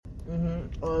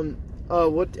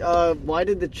Why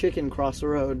did the chicken cross the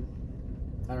road?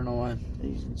 I don't know why.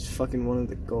 He just fucking wanted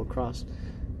to go across.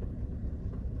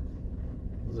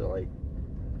 Was it like...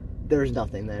 There's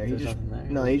nothing there. There's nothing there?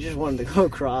 No, he just wanted to go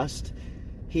across.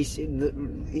 He just,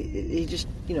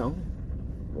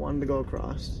 wanted to go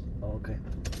across. Oh, okay.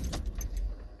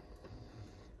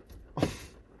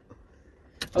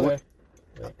 Okay.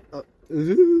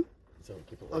 So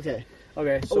keep it Okay.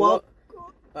 Okay, so... Well...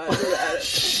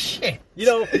 Shit.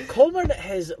 Coleman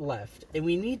has left, and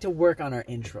we need to work on our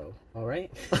intro, all right?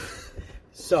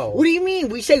 So... What do you mean?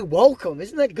 We say welcome.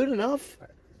 Isn't that good enough?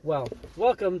 Well,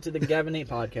 welcome to the Gavin 8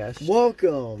 podcast.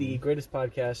 Welcome. The greatest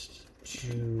podcast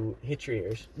to hit your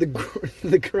ears. The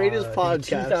greatest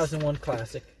podcast. 2001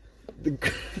 classic. The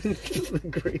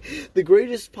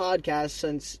greatest podcast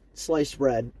since Sliced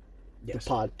Bread. Yes.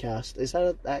 The podcast. Is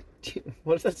that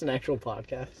what if that's an actual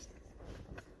podcast?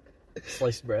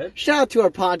 Sliced Bread? Shout out to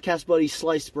our podcast buddy,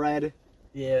 Sliced Bread.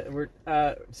 Yeah, we're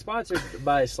sponsored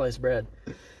by Sliced Bread.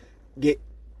 Get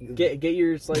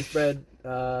your sliced bread,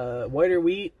 white or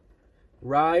wheat,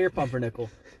 rye or pumpernickel.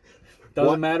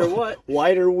 Doesn't matter what.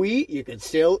 White or wheat, you can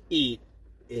still eat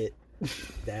it.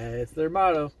 That's their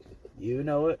motto. You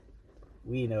know it.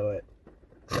 We know it.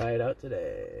 Try it out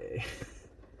today.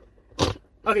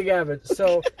 Okay, Gavin,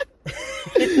 so...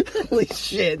 Holy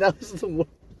shit, that was the one.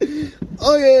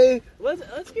 Okay.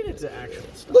 Let's get into actual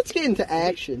stuff. Let's get into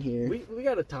action here. We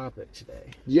got a topic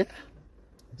today. Yeah.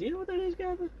 Do you know what that is,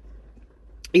 Gavin?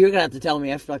 You're gonna have to tell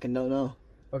me. I fucking don't know.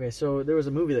 Okay, so there was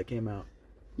a movie that came out.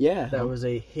 Yeah. That was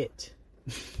a hit.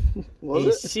 Was a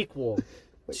it? sequel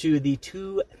to the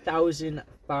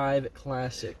 2005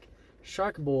 classic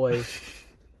Shark Boy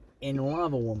and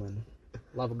Lava Woman.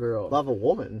 Lava Girl. Lava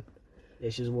Woman? Yeah,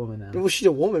 she's a woman now. Well, she's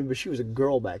a woman, but she was a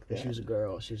girl back then. She was a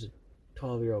girl. She was a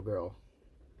 12-year-old girl.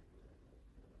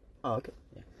 Oh, okay.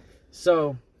 Yeah.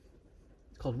 So,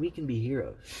 it's called We Can Be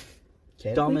Heroes.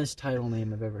 Dumbest title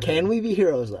name I've ever heard. Can we be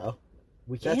heroes, though?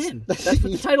 We can. That's what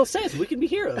the title says. We can be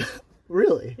heroes.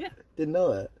 Really? Yeah. Didn't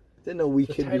know that. Didn't know we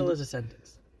could be... The title is a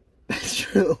sentence. That's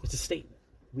true. It's a statement.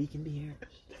 We can be heroes.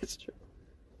 That's true.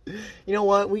 You know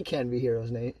what? We can be heroes,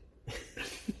 Nate.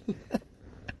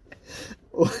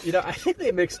 I think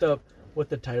they mixed up what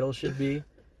the title should be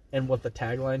and what the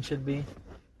tagline should be.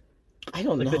 I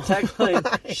don't know. The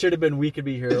tagline should have been "We Can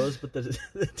Be Heroes," but the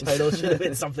title should have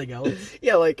been something else.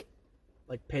 Yeah, like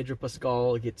Pedro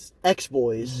Pascal gets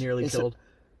X-Boys nearly killed,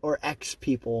 or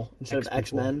X-People instead of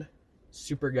X-Men.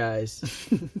 Super guys.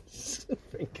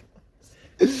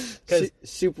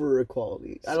 Super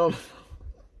equality. I don't know.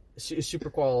 Super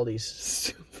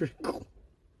qualities.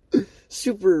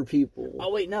 Super people.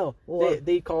 Oh wait, no.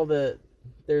 They call there's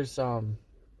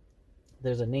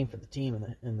a name for the team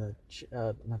in the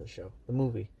not the show, the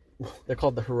movie. They're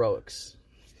called the Heroics.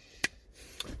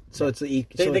 So it's the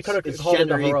they could have called it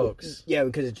the Heroics. Yeah,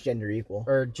 because it's gender equal.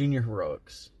 Or Junior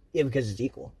Heroics. Yeah, because it's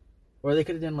equal. Or they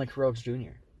could have done like Heroics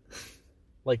Junior,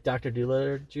 like Dr.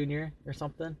 Doolittle Jr. or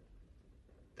something.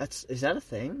 Is that a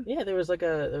thing? Yeah, there was like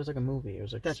a movie. It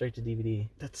was like straight to DVD.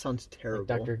 That sounds terrible.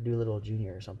 Like Dr. Doolittle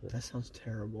Jr. or something. That sounds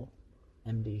terrible.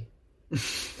 MD.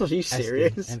 Are you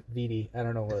serious? SD, VD. I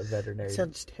don't know what veterinary. That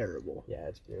sounds terrible. Yeah,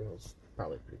 it was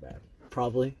probably pretty bad.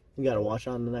 Probably. We got to watch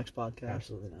on the next podcast.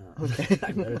 Absolutely not. Okay. I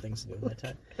have better things to do with my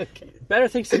time. Okay. Better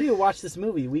things to do. Watch this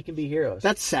movie. We Can Be Heroes.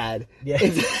 That's sad. Yeah.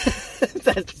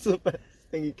 That's the best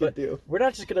thing you could do. We're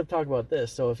not just going to talk about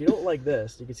this. So if you don't like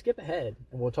this, you can skip ahead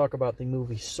and we'll talk about the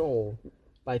movie Soul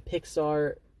by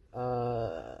Pixar.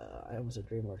 I almost said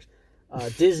DreamWorks.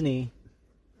 Disney.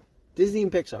 Disney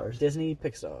and Pixar. Disney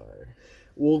Pixar.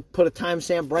 We'll put a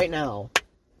timestamp right now.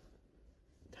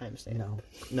 Timestamp.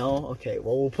 No? Okay.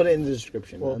 Well, we'll put it in the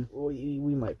description then.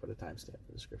 We might put a timestamp in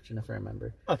the description if I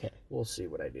remember. Okay. We'll see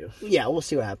what I do. Yeah, we'll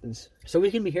see what happens. So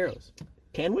We Can Be Heroes.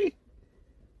 Can we?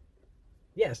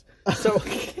 Yes. So,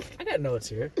 I got notes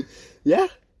here. Yeah?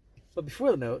 But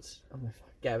before the notes,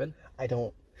 Gavin. I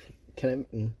don't... Can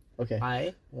I... Okay.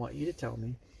 I want you to tell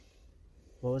me,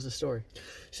 what was the story?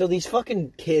 So these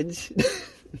fucking kids...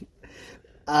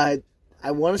 I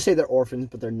want to say they're orphans,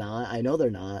 but they're not. I know they're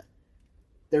not.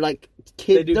 They're like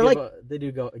kids. They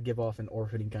do give off an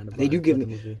orphaning kind of vibe. They do give me...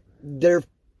 Movie. They're...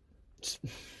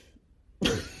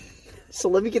 So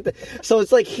let me get the... So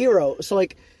it's like hero. So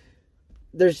like...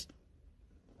 There's...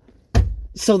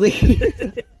 So they...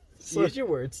 Use your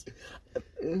words.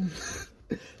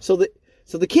 So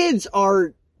the kids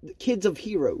are the kids of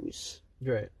heroes.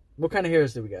 Right. What kind of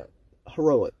heroes do we got?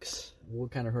 Heroics.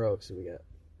 What kind of heroics do we got?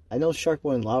 I know Shark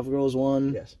Boy and Lava Girl is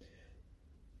one. Yes.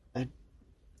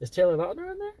 Is Taylor Lautner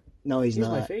in there? No, he's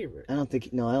not. He's my favorite. I don't think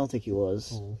he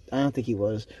was. Oh. I don't think he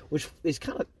was. Which is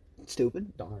kind of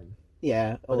stupid. Darn.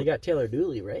 Yeah. Oh, they got Taylor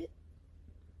Dooley, right?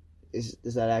 Is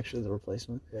that actually the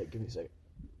replacement? Yeah, give me a second.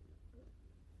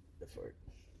 The fart.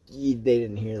 They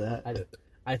didn't hear that.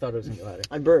 I thought it was gonna be louder.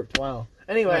 I burped. Wow.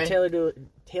 Anyway, Taylor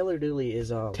Dooley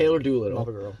is Taylor Doolittle.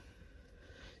 Lava Girl.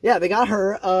 Yeah, they got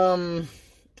her. Am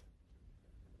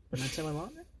I telling my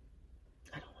mom?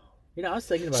 I don't know. You know, I was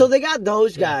thinking about. So they got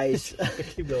those guys,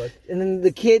 Keep going. and then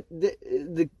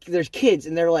there's kids,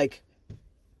 and they're like,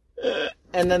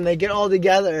 and then they get all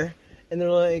together, and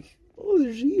they're like, oh,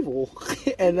 there's evil,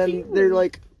 and then they're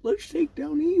like, let's take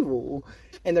down evil,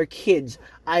 and they're kids.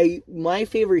 My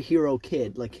favorite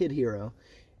kid hero,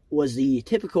 was the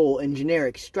typical and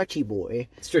generic Stretchy Boy.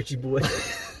 Stretchy Boy.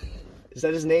 Is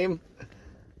that his name?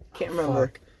 Can't remember.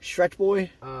 Fuck. Stretch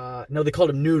Boy? No, they called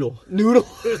him Noodle. Noodle?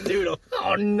 It was Noodle.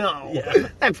 Oh, no. Yeah.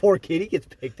 That poor kid, he gets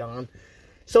picked on.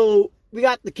 So, we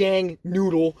got the gang,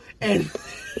 Noodle, and...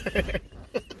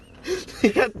 we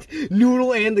got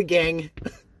Noodle and the gang.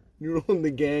 Noodle and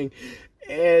the gang.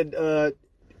 And,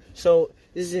 so,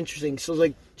 this is interesting. So,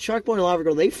 like, Shark Boy and Lava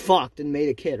Girl, they fucked and made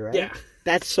a kid, right? Yeah.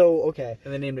 That's so, okay.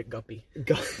 And they named it Guppy.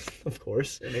 Of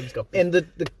course. Their name's Guppy. And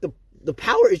the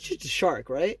power is just a shark,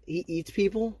 right? He eats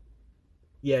people?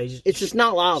 Yeah, it's just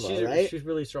not lava, right? She's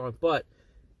really strong, but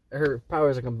her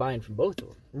powers are combined from both of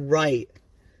them. Right.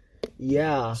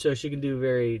 Yeah. So she can do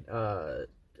very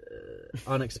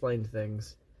unexplained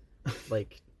things,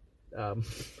 like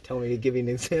Tell me to give you an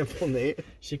example, Nate.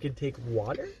 she could take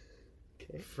water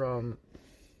from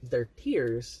their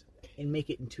tears and make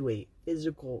it into a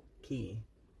physical key.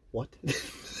 What?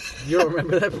 You don't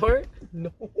remember that part?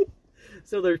 No.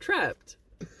 So they're trapped.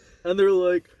 And they're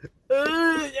like, our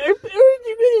parents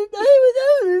are going to die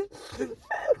without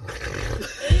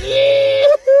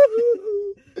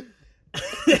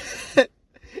us.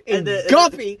 And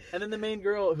Guppy! And then the main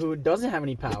girl who doesn't have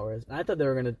any powers, and I thought they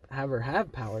were going to have her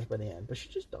have powers by the end, but she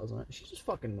just doesn't. She's just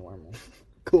fucking normal.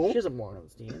 Cool. She doesn't mourn on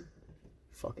Steven.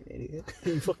 Fucking idiot.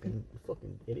 You fucking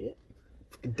idiot.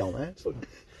 Fucking dumbass. Fucking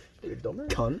dumbass.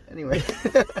 Cunt. Anyway.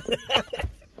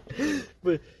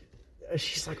 But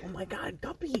she's like, oh my god,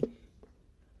 Guppy,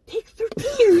 take their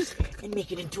tears and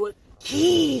make it into a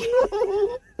key.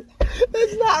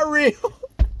 That's not real.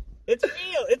 It's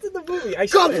real. It's in the movie. I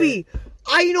swear. Guppy,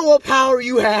 I know what power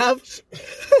you have.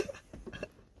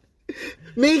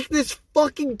 Make this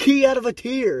fucking key out of a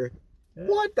tear.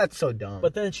 What? That's so dumb.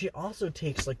 But then she also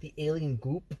takes like the alien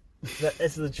goop that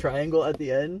is the triangle at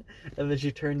the end, and then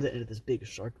she turns it into this big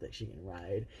shark that she can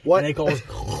ride. What? And it goes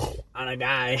on a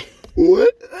guy.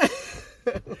 What?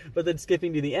 But then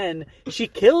skipping to the end, she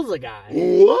kills a guy.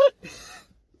 What?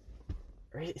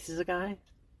 Right? Is this a guy?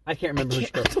 I can't remember who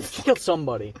she killed. She killed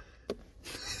somebody.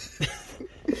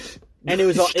 And it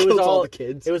was all the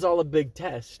kids. It was all a big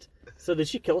test. So did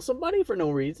she kill somebody for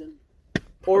no reason?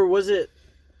 Or was it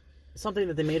something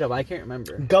that they made up? I can't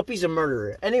remember. Guppy's a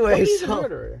murderer. Anyway, Guppy's a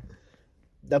murderer.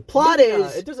 The plot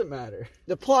is... it doesn't matter.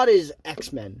 The plot is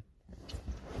X-Men.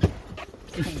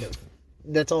 Kind of.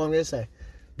 That's all I'm going to say.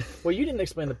 Well, you didn't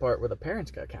explain the part where the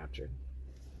parents got captured.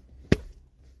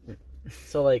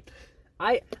 So, like,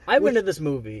 I went into this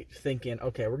movie thinking,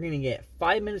 okay, we're going to get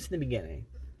 5 minutes in the beginning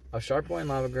of Shark Boy and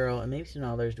Lava Girl and maybe some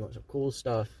others doing some cool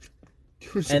stuff.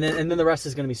 And then the rest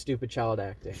is going to be stupid child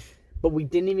acting. But we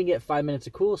didn't even get 5 minutes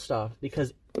of cool stuff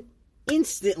because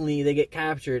instantly they get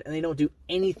captured and they don't do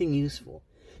anything useful.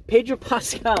 Pedro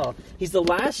Pascal, he's the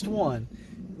last one.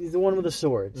 He's the one with the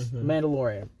swords, the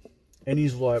Mandalorian. And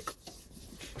he's like,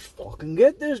 fucking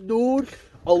get this, dude.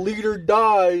 A leader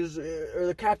dies or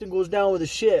the captain goes down with a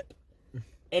ship.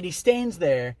 And he stands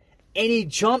there and he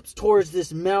jumps towards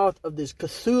this mouth of this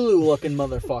Cthulhu-looking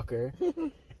motherfucker.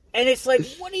 And it's like,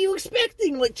 what are you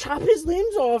expecting? Like, chop his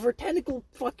limbs off or tentacle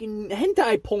fucking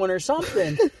hentai porn or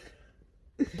something.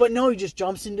 But no, he just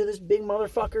jumps into this big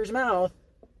motherfucker's mouth.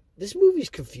 This movie's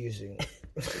confusing.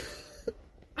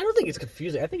 I don't think it's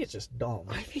confusing. I think it's just dumb.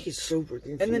 I think it's super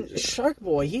confusing. And then Shark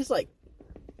Boy, he's like...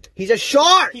 He's a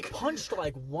shark! He punched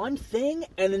like one thing,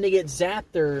 and then they get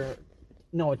zapped or...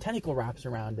 No, a tentacle wraps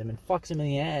around him and fucks him in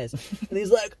the ass. And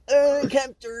he's like,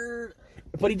 captured!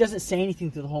 But he doesn't say anything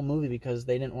through the whole movie because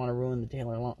they didn't want to ruin the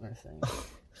Taylor Lautner thing. For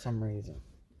some reason.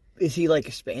 Is he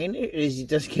like Spanish?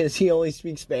 Does he only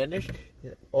speak Spanish?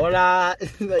 Hola.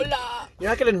 Like, Hola! You're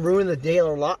not going to ruin the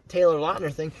Taylor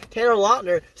Lautner thing. Taylor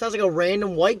Lautner sounds like a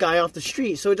random white guy off the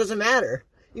street, so it doesn't matter.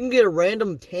 You can get a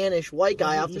random tannish white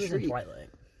guy off the street. Twilight.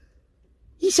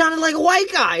 He sounded like a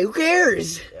white guy. Who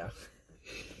cares? Yeah.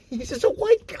 He's just a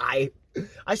white guy.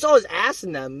 I saw his ass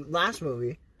in that last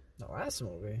movie. The last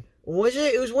movie? Was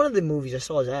it? It was one of the movies I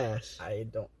saw his ass. I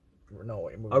don't know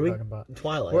what movie Are we're we talking about.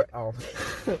 Twilight.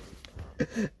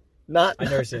 Not. I've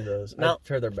never seen those. No. I've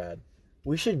heard they're bad.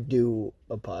 We should do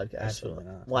a podcast. Absolutely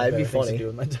not. Why? It'd be Better things to funny. do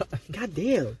with my time. God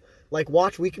damn. Like,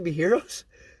 watch We Can Be Heroes?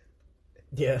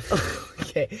 Yeah.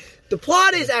 Okay. The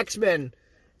plot is X-Men.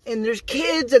 And there's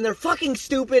kids, and they're fucking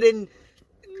stupid, and...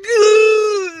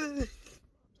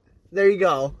 There you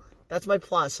go. That's my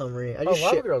plot summary. I just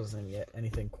Lava Girl doesn't get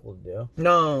anything cool to do.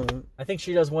 No. I think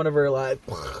she does one of her, like,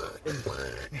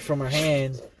 from her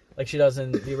hands, like she does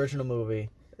in the original movie.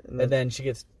 And then she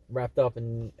gets wrapped up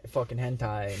in fucking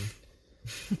hentai and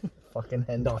Fucking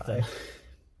hentai. nothing.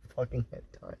 Fucking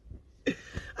hentai.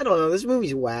 I don't know. This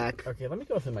movie's whack. Okay, let me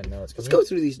go through my notes. Let's go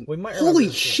through these. We might Holy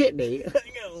remember shit, Nate.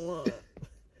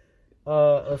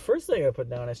 The first thing I put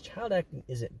down is child acting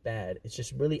isn't bad. It's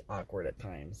just really awkward at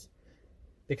times.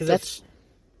 Because That's...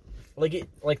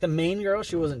 like the main girl,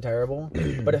 she wasn't terrible,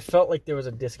 but it felt like there was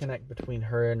a disconnect between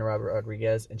her and Robert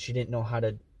Rodriguez, and she didn't know how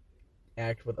to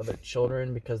act with other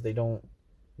children because they don't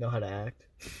know how to act.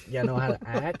 know how to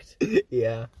act.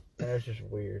 Yeah. And it was just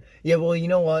weird. Yeah, well, you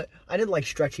know what? I didn't like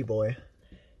Stretchy Boy.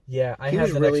 Yeah, I He had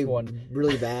was the really, next one.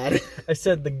 really bad. I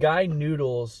said the guy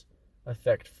Noodles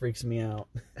effect freaks me out.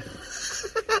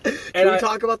 Can we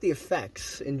talk about the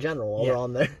effects in general while we're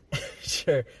on there?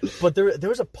 Sure. But there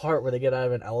was a part where they get out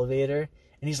of an elevator,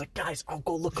 and he's like, guys, I'll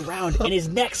go look around, and his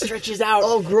neck stretches out.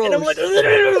 Oh, gross. And I'm like,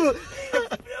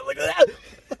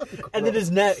 and then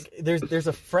his neck, there's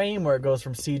a frame where it goes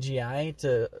from CGI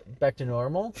to back to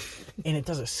normal, and it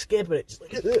does a skip, and it just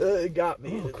like, it got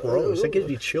me. Oh, gross. That gives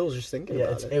me chills just thinking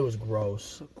about it. It was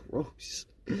gross. Gross.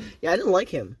 Yeah, I didn't like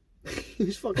him. He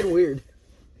was fucking weird.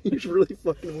 He was really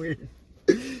fucking weird.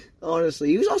 Honestly,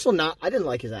 he was also not... I didn't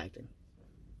like his acting.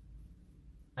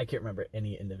 I can't remember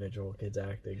any individual kids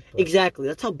acting. But... Exactly.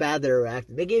 That's how bad they were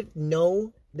acting.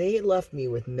 They left me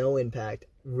with no impact,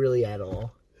 really, at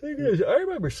all. I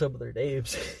remember some of their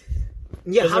names.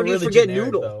 Yeah, how do you really forget generic,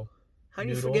 Noodle? though. How do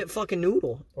you Noodle. forget fucking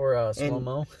Noodle? Or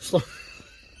Slow-Mo.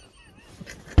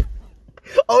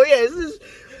 Oh, yeah, this is...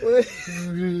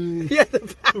 Yeah,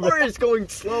 the power is going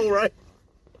slow, right?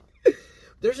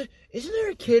 Isn't there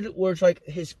a kid where it's like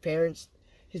his parents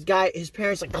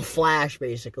like the Flash,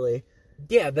 basically?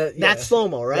 Yeah, That's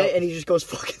slow-mo, right? Yep. And he just goes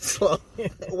fucking slow.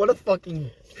 What a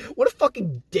fucking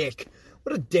dick.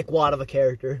 What a dickwad of a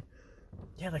character.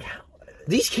 Yeah, like how?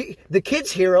 The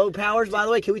kids' hero powers, by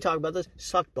the way, can we talk about this?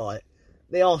 Suck butt.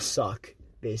 They all suck,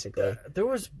 basically. There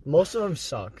was... Most of them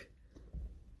suck.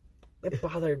 It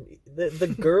bothered me. The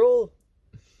girl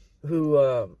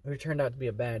who turned out to be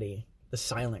a baddie, the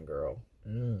silent girl.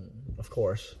 Of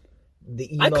course.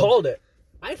 I called it.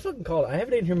 I fucking called it. I have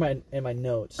it in here in my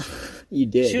notes. You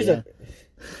did. She was yeah.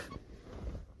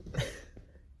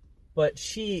 But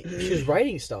she was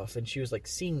writing stuff, and she was like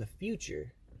seeing the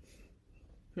future.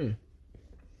 And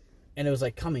it was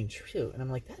like coming true, and I'm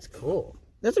like, that's cool.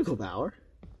 That's a cool power.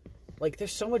 Like,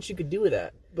 there's so much you could do with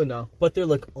that. But no. But they're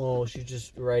like, oh, she's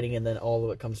just writing, and then all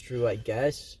of it comes true, I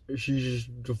guess. She's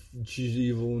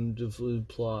evil and the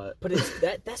plot. But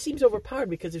that seems overpowered,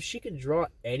 because if she could draw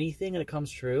anything and it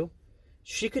comes true,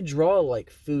 she could draw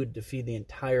like food to feed the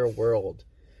entire world.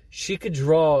 She could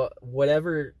draw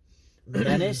whatever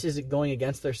menace is going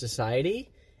against their society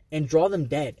and draw them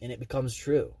dead, and it becomes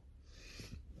true.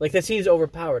 Like, that seems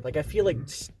overpowered. Like, I feel like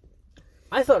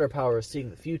I thought her power was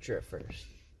seeing the future at first.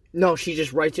 No, she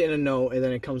just writes it in a note, and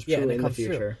then it comes true in the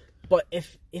future. True. But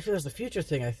if it was the future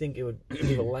thing, I think it would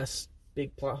leave a less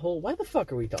big plot hole. Why the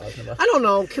fuck are we talking about? I don't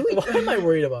know. Can we? Why am I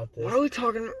worried about this? Why are we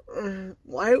talking?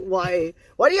 Why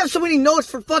do you have so many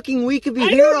notes for fucking We Could Be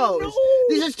Heroes?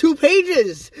 This is 2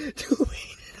 pages. 2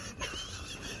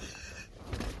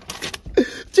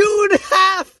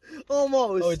 2.5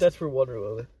 almost. Oh, wait, that's for Wonder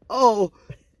Woman. Oh,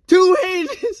 2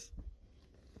 pages.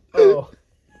 Oh.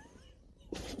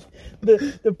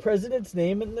 The president's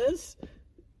name in this?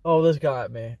 Oh, this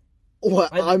got me.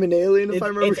 What? I'm an alien, if I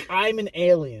remember. I'm an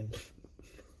alien.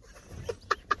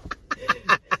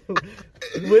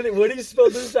 When he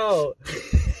spelled this out,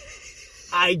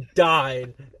 I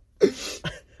died.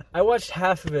 I watched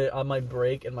half of it on my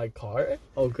break in my car.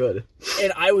 Oh, good.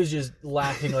 And I was just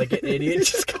laughing like an idiot.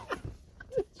 Just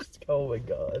oh my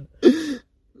god.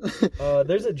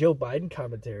 There's a Joe Biden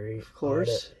commentary. Of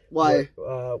course. Why?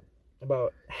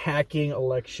 About hacking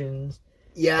elections.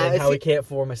 Yeah, and how he can't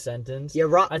form a sentence. Yeah,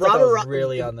 I thought that was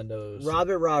really on the nose.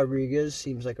 Robert Rodriguez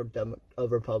seems like a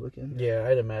Republican. Yeah,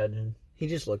 I'd imagine. He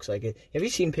just looks like it. Have you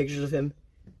seen pictures of him?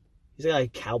 He's got a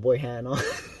cowboy hat on.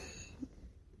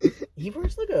 He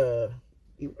wears like a...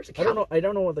 He wears a I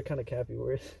don't know what the kind of cap he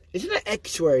wears. Isn't it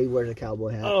X where he wears a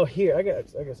cowboy hat? Oh, here, I got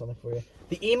something for you.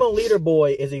 The emo leader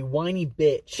boy is a whiny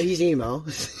bitch. He's emo.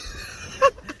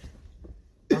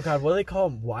 Oh god, what do they call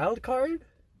him? Wild card?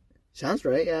 Sounds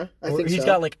right, yeah. I Or think he's so.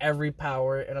 got like every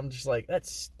power, and I'm just like,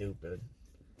 that's stupid.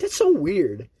 That's so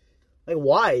weird. Like,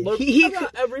 why? Look, he I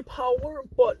got every power,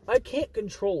 but I can't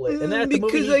control it. And then at the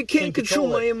because movie, I he can't control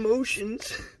my it.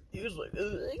 emotions. He was like,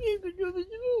 I can't control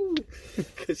it.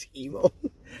 Because emo.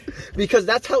 Because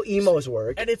that's how emos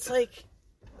work. And it's like,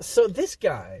 so this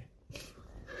guy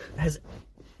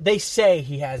they say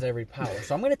he has every power.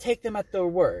 So I'm going to take them at their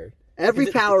word.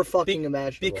 Every power fucking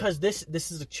imaginable. Because this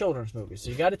is a children's movie. So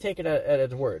you got to take it at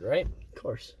its word, right? Of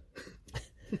course.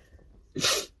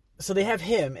 So they have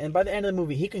him, and by the end of the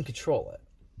movie, he can control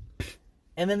it.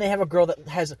 And then they have a girl that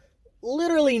has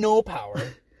literally no power.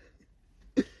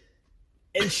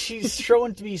 And she's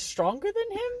shown to be stronger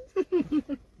than him?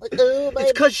 Like,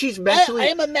 it's because she's mentally...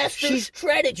 I'm a master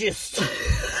strategist.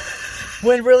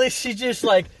 When really she's just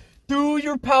like, do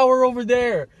your power over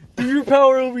there. Do your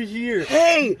power over here.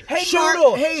 Hey,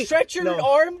 Noodle, hey, stretch your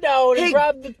arm down and Hey,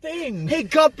 grab the thing. Hey,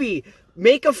 Guppy,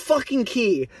 make a fucking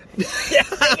key.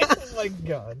 Oh my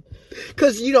god.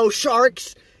 Because,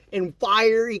 sharks and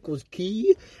fire equals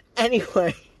key.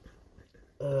 Anyway.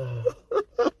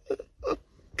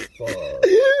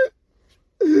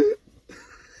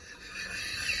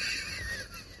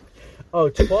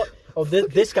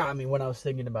 This got me when I was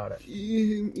thinking about it.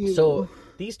 So,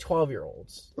 these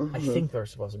 12-year-olds, I think they're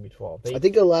supposed to be 12. I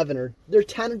think 11 or... They're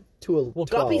 10 to 12. Well,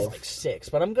 Guppy's like 6,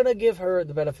 but I'm going to give her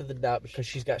the benefit of the doubt because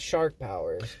she's got shark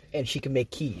powers. And she can make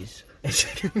keys.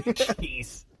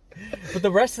 Jeez. But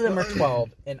the rest of them are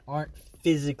 12 and aren't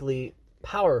physically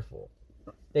powerful.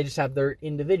 They just have their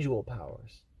individual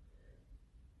powers.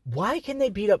 Why can they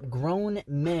beat up grown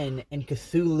men and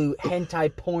Cthulhu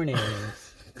hentai porn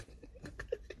aliens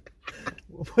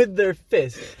with their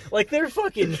fists? Like, they're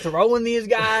fucking throwing these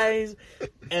guys,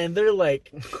 and they're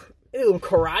like doing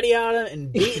karate on them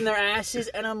and beating their asses,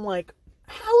 and I'm like,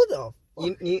 how the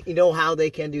fuck? You know how they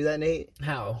can do that, Nate?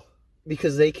 How?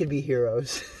 Because they can be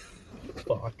heroes.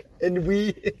 Fuck. And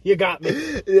You got me.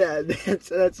 Yeah,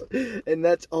 that's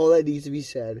all that needs to be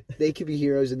said. They could be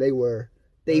heroes, and they were.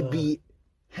 They beat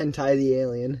Hentai the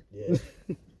alien. Yeah.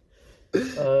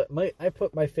 I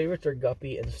put my favorites are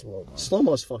Guppy and Slow-Mo.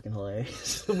 Slow-Mo's fucking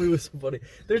hilarious. The movie was so funny.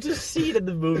 There's a scene in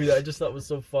the movie that I just thought was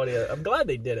so funny. I'm glad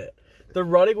they did it. They're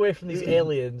running away from these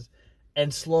aliens,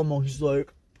 and Slow-Mo, he's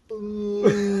like,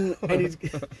 and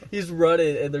he's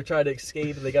running, and they're trying to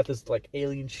escape, and they got this like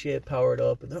alien ship powered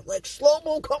up, and they're like,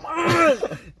 Slow-Mo, come on!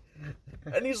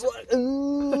 And he's like,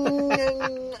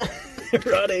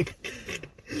 running.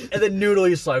 And then Noodle,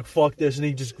 he's like, fuck this, and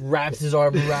he just wraps his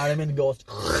arm around him and goes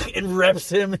and reps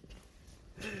him.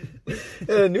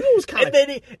 Noodle was kind of...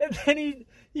 And then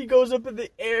he goes up in the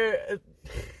air, and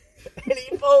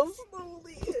he falls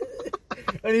slowly.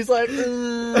 And he's like,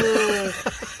 and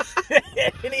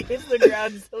he hits the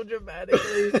ground so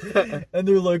dramatically. And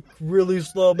they're like, really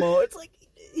slow-mo. It's like,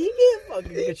 he can't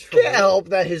fucking control. Can't help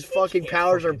that his fucking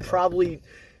powers are probably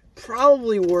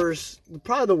worse.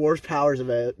 Probably the worst powers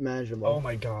imaginable. Oh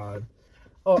my god.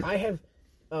 Oh, I have.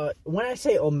 When I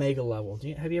say Omega level,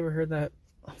 have you ever heard that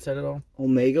said at all?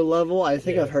 Omega level? I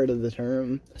think I've heard of the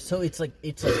term. So it's like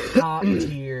top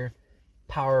tier,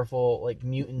 powerful like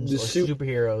mutants or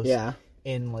superheroes. Yeah.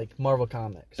 In like Marvel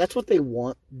Comics. That's what they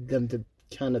want them to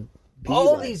kind of be.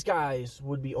 All like. these guys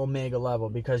would be Omega level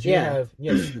because you have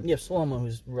Slow-Mo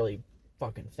who's really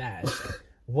fucking fast.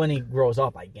 When he grows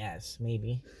up, I guess,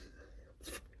 maybe.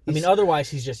 I mean, otherwise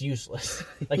he's just useless.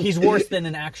 Like, he's worse than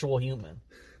an actual human.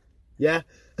 Yeah.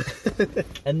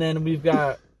 And then we've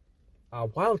got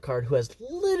Wildcard, who has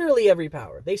literally every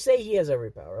power. They say he has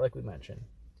every power, like we mentioned.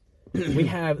 we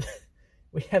have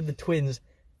the twins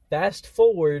Fast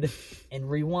Forward and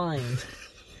Rewind,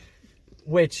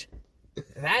 which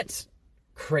that's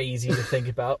crazy to think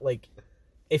about. Like,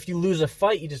 if you lose a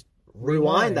fight, you just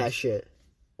rewind that shit.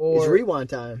 It's rewind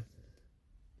time.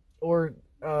 Or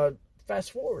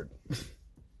fast forward.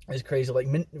 It's crazy. Like,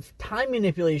 time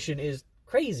manipulation is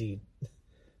crazy.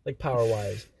 Like,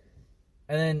 power-wise.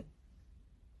 And then,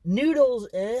 Noodles,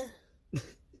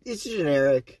 It's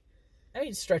generic. I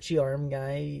mean, stretchy arm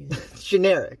guy. It's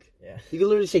generic. Yeah. You can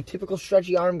literally say typical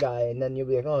stretchy arm guy, and then you'll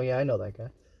be like, oh, yeah, I know that guy.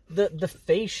 The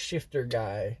face shifter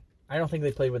guy, I don't think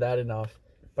they played with that enough.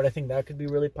 But I think that could be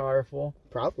really powerful.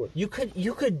 Probably. You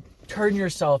could turn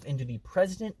yourself into the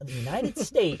president of the United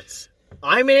States.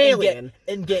 I'm an alien.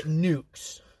 And get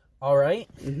nukes. All right?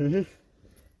 Mm-hmm.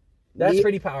 That's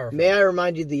pretty powerful. May I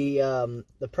remind you the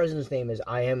president's name is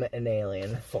I Am an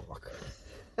Alien. Fuck.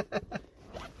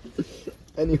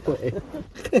 Anyway.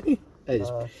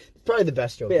 It's probably the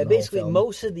best joke. Yeah, in the basically whole film.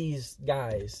 most of these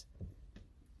guys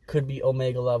could be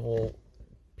Omega level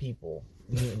people.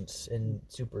 Mutants and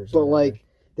supers. But like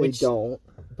They don't.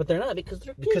 But they're not because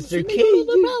they're kids. Because they're and kids. They don't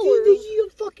know the powers. They see a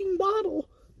fucking bottle.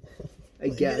 I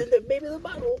guess. Maybe the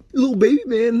bottle. Little baby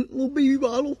man. Little baby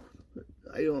bottle.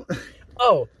 I don't...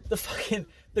 Oh,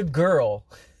 the girl.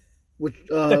 Which,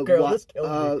 the girl. what? This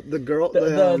killed me. The girl,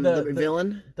 the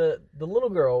villain? The little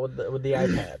girl with the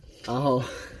iPad. Oh.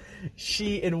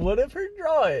 She, in one of her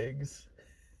drawings,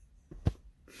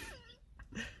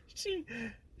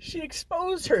 she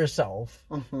exposed herself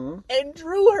and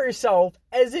drew herself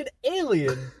as an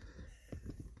alien.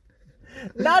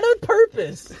 Not on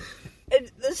purpose. And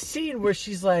the scene where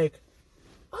she's like,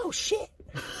 oh shit.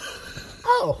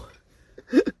 Oh.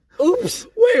 Oops.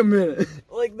 Wait a minute.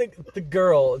 Like the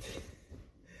girl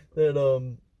that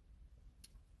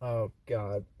oh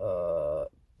god.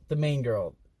 The main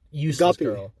girl. Useless Guppy.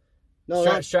 girl.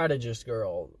 No, Strategist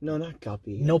girl. No, not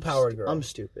Guppy. No powered girl. I'm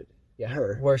stupid. Yeah,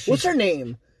 her. What's her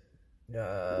name?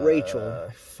 Rachel.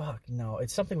 Fuck, no.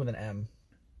 It's something with an M.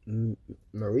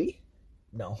 Marie?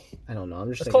 No. I don't know. I'm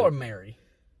just Let's thinking. call her Mary.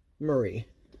 Marie.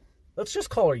 Let's just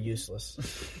call her Useless.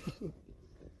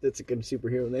 That's a good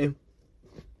superhero name.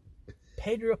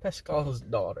 Pedro Pascal's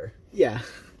daughter. Yeah.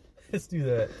 Let's do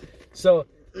that. So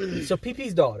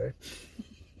PP's daughter.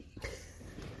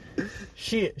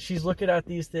 She's looking at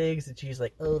these things and she's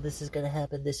like, oh, this is gonna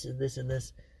happen, this and this and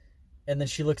this. And then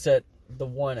she looks at the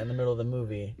one in the middle of the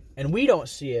movie, and we don't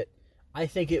see it. I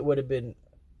think it would have been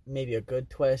maybe a good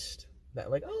twist that,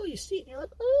 like, oh, you see it, and you're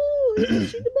like, oh,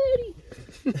 she's the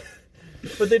baddie.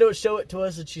 But they don't show it to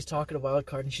us, and she's talking to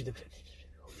Wildcard, and she's like,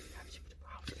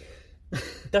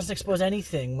 it doesn't expose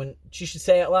anything when she should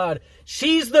say out loud,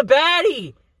 she's the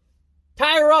baddie!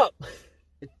 Tie her up!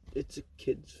 It's a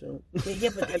kid's film. Yeah,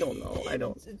 but I don't know. I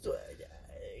don't.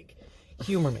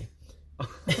 Humor me.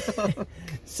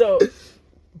 So,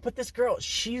 but this girl,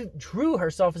 she drew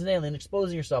herself as an alien,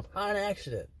 exposing herself on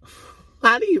accident.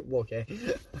 How do you... Okay.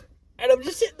 And I'm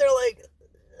just sitting there like,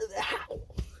 how?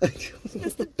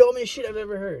 That's the dumbest shit I've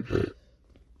ever heard.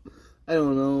 I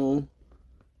don't know.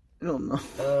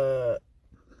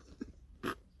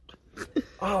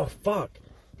 Oh, fuck.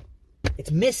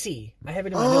 It's Missy. I have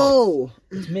it in my notes.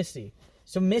 It's Missy.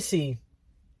 So Missy,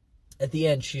 at the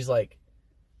end, she's like,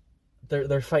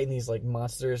 they're fighting these like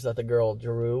monsters that the girl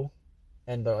drew,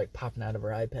 and they're like popping out of her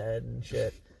iPad and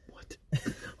shit. What?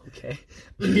 Okay.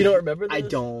 You don't remember this? I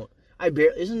don't. I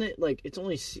barely... Isn't it like... It's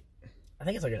only... I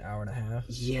think it's like an hour and a half.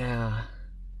 Yeah.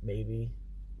 Maybe.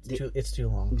 It's too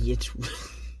long.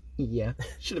 Yeah.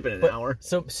 Should have been an hour.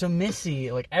 So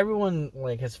Missy, like, everyone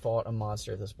like has fought a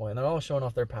monster at this point. They're all showing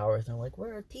off their powers. They're like,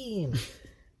 we're a team.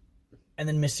 And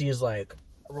then Missy is like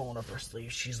rolling up her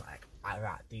sleeves. She's like, I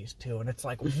got these two. And it's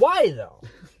like, why though?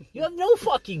 You have no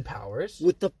fucking powers.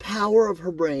 With the power of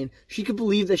her brain, she could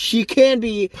believe that she can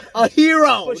be a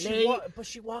hero. But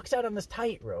she walks out on this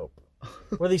tightrope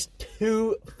where these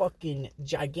two fucking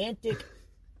gigantic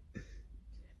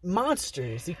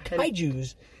monsters, the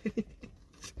kaijus,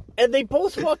 and they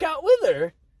both walk out with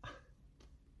her.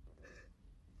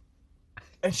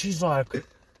 And she's like,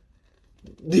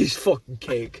 these fucking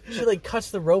cake. She like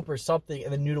cuts the rope or something,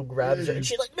 and then Noodle grabs her, and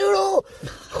she's like, Noodle!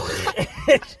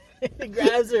 He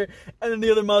grabs her, and then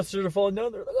the other monsters are falling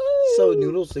down. They're like, oh! So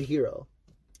Noodle's the hero.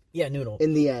 Yeah, Noodle.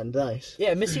 In the end, nice.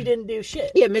 Yeah, Missy didn't do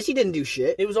shit. Yeah, Missy didn't do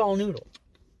shit. It was all Noodle.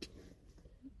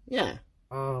 Yeah.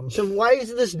 So why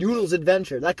is this Noodle's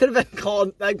adventure? That could have been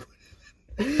called...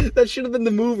 That should have been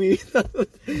the movie.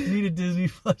 Need a Disney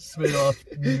Plus spin-off,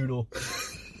 Noodle.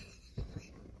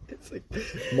 It's like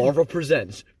Marvel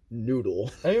presents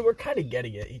Noodle. I mean, we're kind of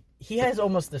getting it. He has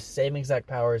almost the same exact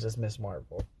powers as Miss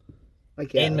Marvel. I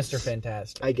guess. And Mr.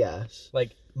 Fantastic. I guess.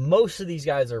 Like, most of these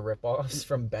guys are ripoffs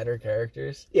from better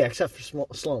characters. Yeah, except for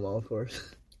Slow-Mo, of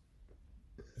course.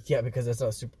 Yeah, because that's not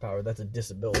a superpower. That's a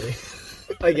disability.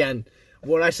 Again,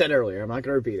 what I said earlier. I'm not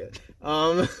going to repeat it.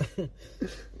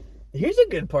 Here's a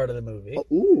good part of the movie. Oh,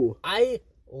 ooh. I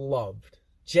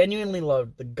genuinely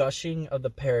loved the gushing of the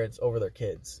parents over their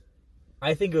kids.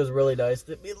 I think it was really nice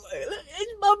to be like,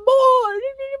 it's my boy,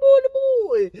 the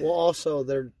boy. Well, also,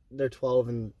 they're 12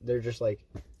 and they're just like,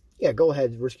 yeah, go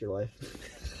ahead, risk your life.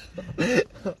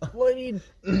 Well, I mean,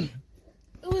 it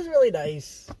was really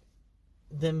nice.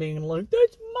 Them being like,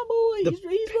 that's my boy, he's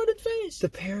running fast. The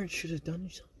parents should have done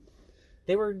something.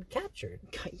 They were captured.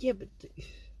 Yeah, but...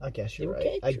 I guess you're right.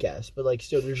 Captured. I guess. But, like,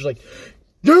 still, they're just like,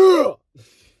 yeah!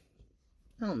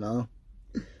 I don't know.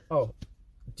 Oh,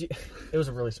 it was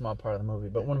a really small part of the movie.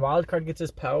 But when Wildcard gets his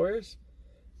powers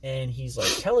and he's, like,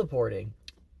 teleporting,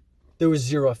 there was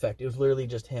zero effect. It was literally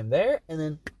just him there and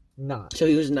then not. So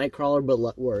he was Nightcrawler,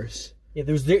 but worse. Yeah,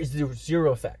 there was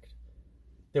zero effect.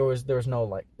 There was no,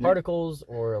 like, particles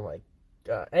or, like,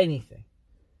 anything.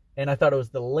 and I thought it was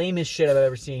the lamest shit I've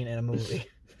ever seen in a movie.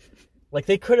 Like,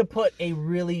 they could have put a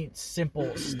really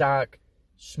simple stock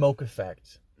smoke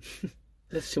effect.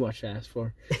 That's too much to ask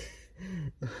for.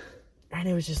 And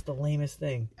it was just the lamest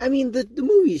thing. I mean, the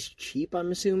movie's cheap,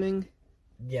 I'm assuming.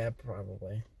 Yeah,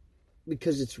 probably.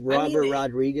 Because it's Robert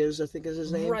Rodriguez, I think is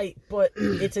his name. Right, but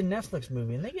it's a Netflix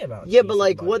movie, and they give out. Yeah, but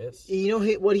like budgets.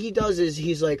 what he does is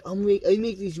he's like, I make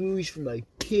these movies for my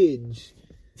kids.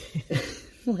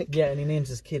 Like, yeah, and he names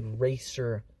his kid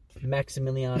Racer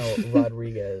Maximiliano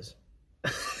Rodriguez.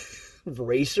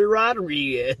 Racer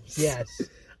Rodriguez. Yes.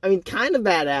 I mean, kind of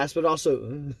badass, but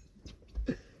also.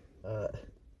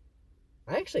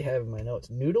 I actually have in my notes,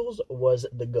 Noodles was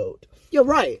the GOAT. Yeah,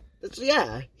 right.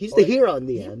 He's the hero in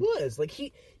the end. He was. Like,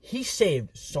 he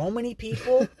saved so many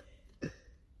people.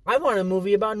 I want a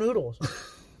movie about Noodles.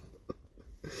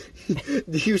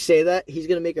 Did you say that? He's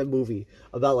going to make a movie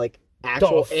about, like,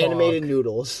 actual animated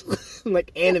noodles.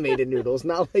 Like, animated noodles,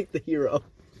 not like the hero.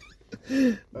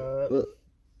 I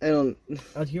don't...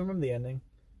 Do you remember the ending?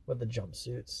 With the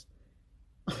jumpsuits?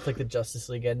 It's like the Justice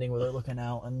League ending where they're looking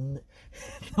out, and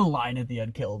the line at the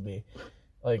end killed me.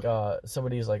 Like,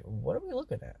 somebody's like, what are we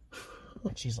looking at?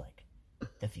 And she's like,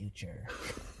 the future.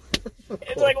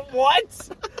 It's like, what?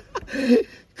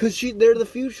 Because they're the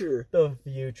future. The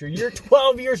future. You're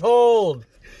 12 years old.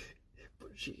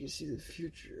 But she can see the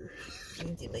future. She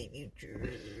can see my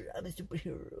future. I'm a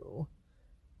superhero.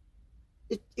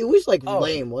 It was, like,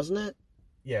 lame, wasn't it?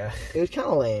 Yeah. It was kind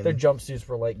of lame. Their jumpsuits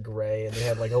were, like, gray, and they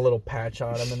had, like, a little patch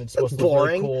on them, and it's supposed to look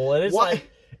really cool. And it's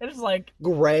like...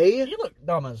 Gray? You look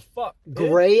dumb as fuck. Dude.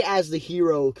 Gray as the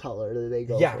hero color that they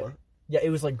go for. Yeah,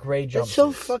 it was, like, gray jumpsuits. That's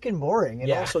so fucking boring,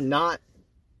 and also not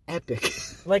epic.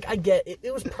 Like, I get...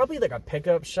 It was probably, like, a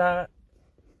pickup shot.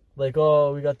 Like,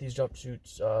 oh, we got these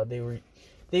jumpsuits.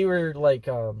 They were, like,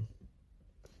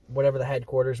 whatever the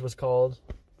headquarters was called.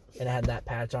 And it had that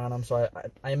patch on them, so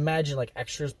I imagine like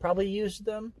extras probably used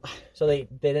them, so they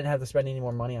didn't have to spend any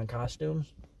more money on costumes.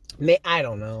 I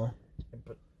don't know,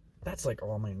 but that's like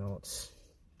all my notes.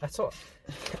 That's all.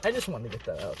 I just wanted to get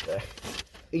that out there.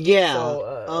 Yeah.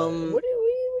 So, what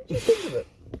do you think of it?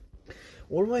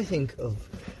 What do I think of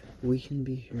We Can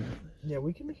Be Heroes? Yeah,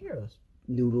 We Can Be Heroes.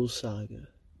 Noodle Saga.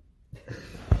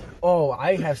 Oh,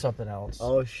 I have something else.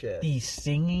 Oh shit. The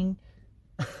singing.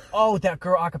 Oh, that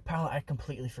girl acapella, I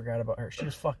completely forgot about her. She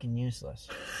was fucking useless.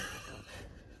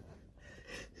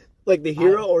 Like the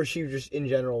hero, or she just in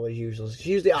general was useless?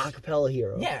 She was the acapella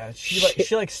hero. Yeah,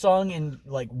 she like sung in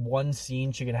like one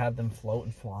scene. She could have them float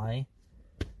and fly,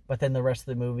 but then the rest of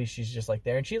the movie, she's just like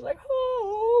there, and she's like,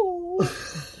 oh,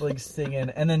 like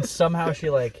singing, and then somehow she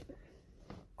like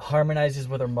harmonizes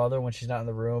with her mother when she's not in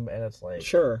the room, and it's like,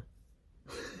 sure,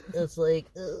 it's like,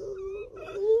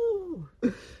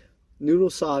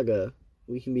 Noodle Saga,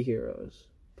 We Can Be Heroes,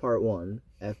 Part 1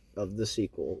 of the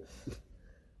sequel.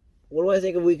 What do I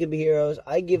think of We Can Be Heroes?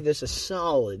 I give this a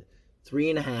solid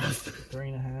 3.5.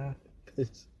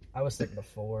 3.5? I was thinking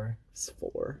 4. It's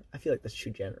 4. I feel like that's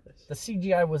too generous. The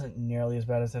CGI wasn't nearly as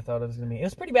bad as I thought it was going to be. It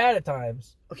was pretty bad at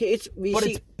times. Okay, it's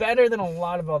better than a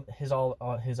lot of his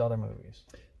other movies.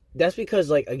 That's because,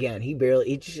 like, again,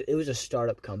 it was a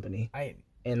startup company.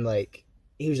 And, like...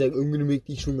 He was like, I'm going to make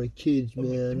these for my kids,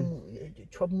 man.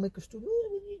 Troublemaker Studios.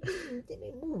 They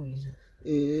make movies.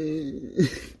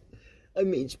 I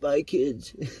made Spy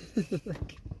Kids.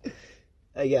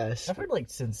 I guess. I've heard,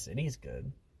 like, Sin City's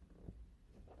good.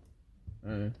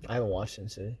 I haven't watched Sin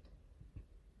City.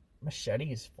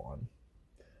 Machete is fun.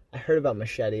 I heard about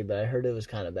Machete, but I heard it was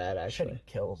kind of bad, actually. Machete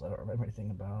Kills, I don't remember anything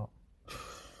about.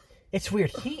 It's weird.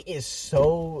 He is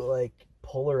so, like,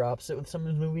 polar opposite with some of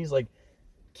his movies. Like,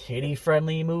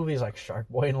 kiddie-friendly movies like Shark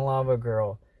Boy and Lava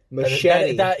Girl.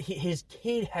 Machete. His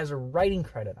kid has a writing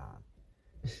credit on.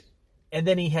 And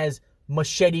then he has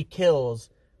Machete Kills,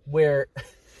 where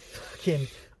fucking,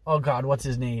 oh God, what's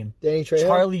his name? Danny Trejo?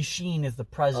 Charlie Sheen is the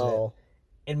president. Oh.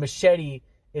 And Machete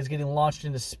is getting launched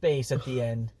into space at the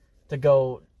end to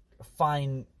go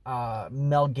find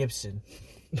Mel Gibson.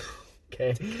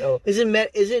 Okay.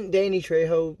 Isn't Danny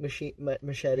Trejo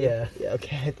Machete? Yeah. Yeah,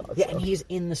 okay, I thought so. Yeah, and he's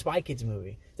in the Spy Kids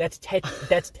movie. That's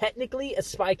technically a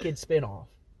Spy Kids spinoff.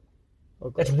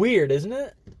 Okay. That's weird, isn't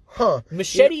it? Huh.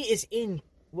 Machete is in,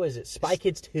 what is it, Spy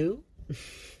Kids 2?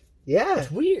 Yeah. It's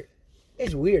weird.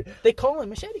 It's weird. They call him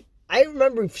Machete. I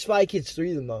remember Spy Kids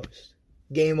 3 the most.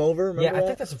 Game Over, remember I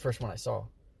think that's the first one I saw.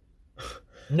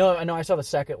 No, I saw the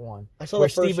second one. I saw where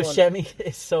the first Steve Buscemi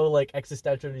is so, like,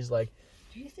 existential, and he's like,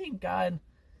 do you think God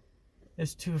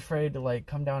is too afraid to, like,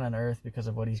 come down on Earth because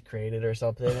of what he's created or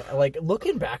something? Like,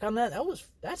 looking back on that,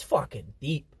 that's fucking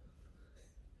deep.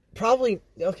 Probably,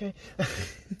 okay.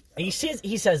 He says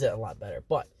it a lot better,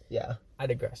 but Yeah. I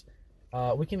digress.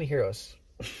 We can be heroes.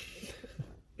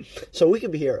 So we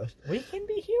can be heroes. We can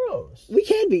be heroes. We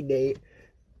can be, Nate.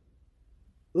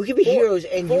 We can be heroes,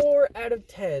 and 4 out of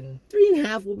 10.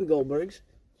 3.5 Whoopi Goldbergs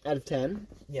out of 10.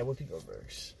 Yeah, Whoopi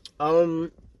Goldbergs.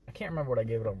 I can't remember what I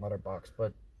gave it on Letterboxd,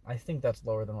 but I think that's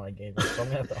lower than what I gave it, so I'm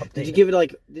gonna have to update. Did you give it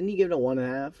like? Didn't you give it a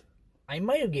 1.5? I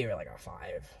might have gave it like a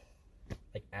 5,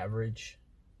 like average,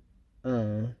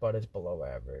 but it's below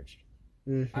average.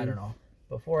 Mm-hmm. I don't know,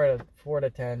 but 4 out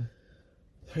of 10.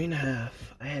 3.5.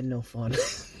 I had no fun.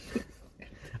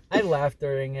 I laughed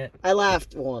during it. I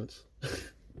laughed once.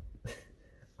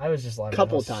 I was just laughing. A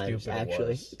couple times,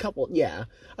 actually.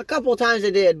 A couple times I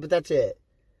did, but that's it.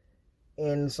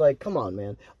 And it's like, come on,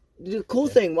 man. The cool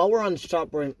thing, while we're on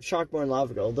Sharkboy and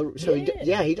Lava Girl,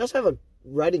 he does have a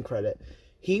writing credit.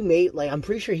 He made, like, I'm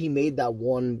pretty sure he made that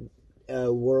one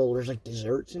world where there's, like,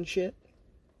 desserts and shit.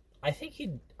 I think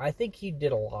he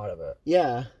did a lot of it.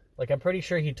 Yeah. Like, I'm pretty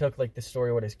sure he took, like, the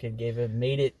story what his kid gave him,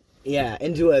 made it... Yeah,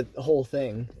 into a whole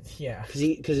thing. Yeah.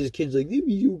 Because his kid's like, that'd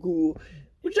be so cool.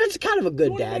 Which, that's kind of a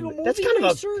good dad. That's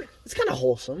kind of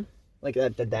wholesome. Like,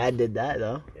 that the dad did that,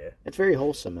 though. Yeah. It's very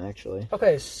wholesome, actually.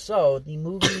 Okay, so, the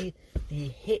movie, the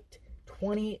hit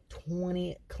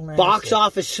 2020 classic. Box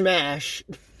office smash.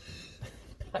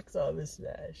 Box office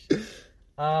smash.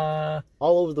 All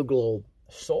over the globe.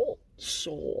 Soul.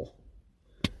 Soul.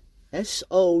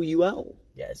 S-O-U-L.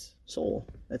 Yes. Soul.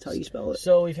 That's how you spell it.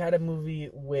 So we've had a movie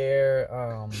where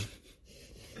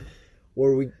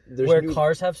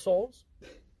cars have souls.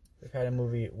 We've had a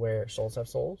movie where souls have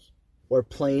souls. Where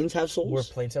planes have souls. Where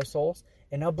planes have souls.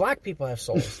 And now black people have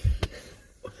souls.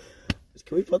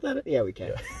 Can we put that in? Yeah, we can.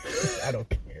 Yeah. I don't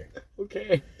care.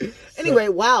 Okay. Anyway,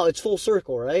 wow, it's full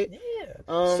circle, right? Yeah.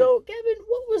 So, Kevin,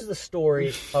 what was the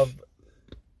story of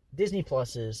Disney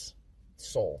Plus's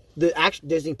Soul? The actual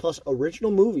Disney Plus original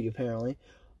movie, apparently.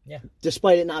 Yeah.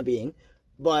 Despite it not being,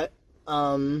 but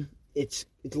it's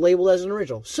labeled as an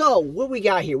original. So what we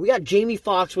got here? We got Jamie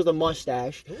Foxx with a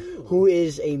mustache, who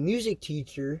is a music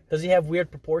teacher. Does he have weird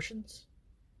proportions?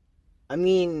 I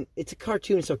mean, it's a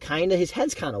cartoon, so kinda. His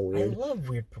head's kind of weird. I love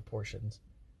weird proportions.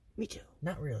 Me too.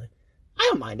 Not really. I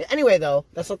don't mind it. Anyway, though,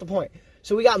 that's not the point.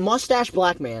 So we got Mustache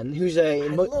Black Man, who's a... I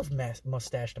love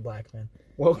Mustache Black Man.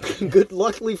 Well, good.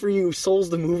 Luckily for you, Soul's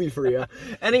the movie for you.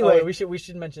 Anyway, we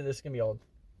should mention this is gonna be old.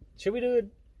 Should we do it?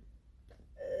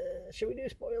 Should we do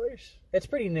spoilers? It's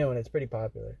pretty new and it's pretty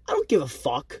popular. I don't give a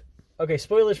fuck. Okay,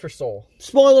 spoilers for Soul.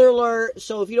 Spoiler alert.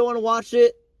 So if you don't want to watch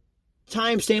it,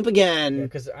 timestamp again. Yeah,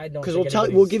 because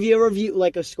we'll give you a review,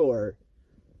 like a score.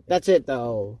 That's it,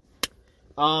 though.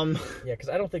 Yeah, because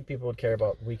I don't think people would care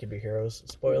about We Could Be Heroes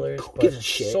spoilers. Who gives a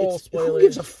shit? Soul spoilers. Who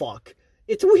gives a fuck?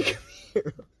 It's We Could Be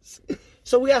Heroes.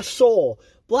 So we got Soul,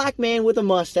 black man with a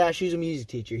mustache. He's a music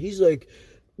teacher. He's like,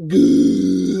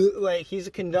 he's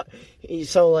a conductor.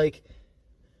 So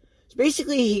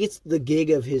basically he gets the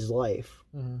gig of his life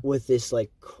with this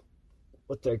like,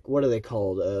 what are they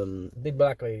called? Big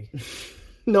Black Lady.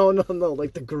 No,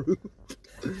 like the group.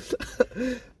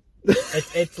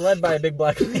 It's led by a big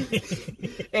black lady.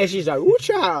 And she's like, ooh,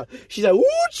 child. She's like, ooh,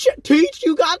 teach,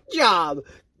 you got the job.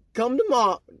 Come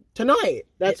tomorrow. Tonight.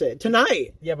 That's it.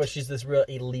 Tonight. Yeah, but she's this real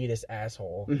elitist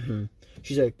asshole. Mm-hmm.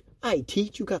 She's like, I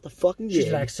teach, you got the fucking gig.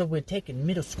 She's like, so we're taking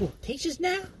middle school teachers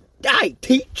now? I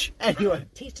teach. Anyway.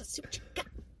 Teach, let's see what you got.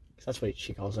 That's what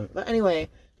she calls him. But anyway,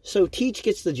 so Teach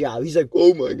gets the job. He's like,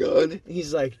 oh my God.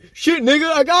 He's like, shit,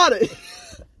 nigga, I got it.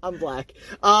 I'm black.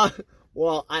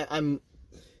 Well, I'm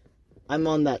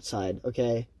on that side,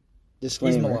 okay?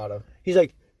 Disclaimer. He's mulatto. He's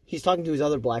like, he's talking to his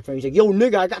other black friend. He's like, yo,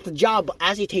 nigga, I got the job. But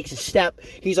as he takes a step,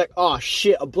 he's like, oh,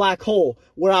 shit, a black hole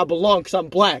where I belong because I'm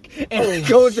black. And I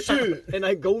go down. And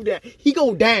I go down. He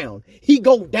go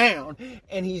down.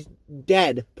 And he's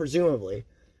dead, presumably.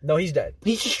 No, he's dead.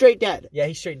 He's just straight dead. Yeah,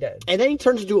 he's straight dead. And then he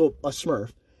turns into a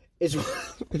Smurf, is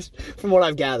from what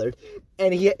I've gathered.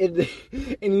 And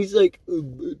he's like,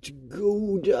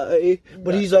 go die.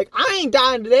 But he's like, I ain't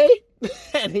dying today.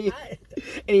 and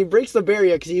he breaks the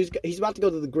barrier because he's about to go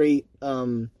to the great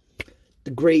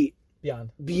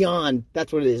beyond.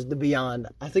 That's what it is, the beyond.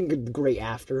 I think the great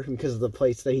after because of the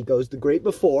place that he goes, the great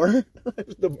before,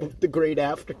 the great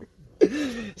after.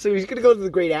 So he's gonna go to the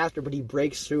great after, but he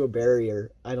breaks through a barrier.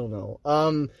 I don't know.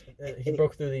 He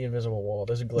broke through the invisible wall.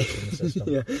 There's a glitch in the system.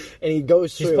 Yeah, and he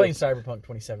goes through. He's playing Cyberpunk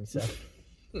 2077.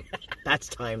 That's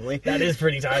timely. That is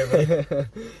pretty timely.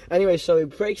 Anyway, so he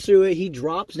breaks through it. He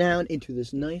drops down into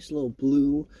this nice little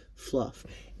blue fluff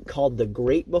called the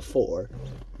Great Before,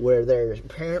 where there's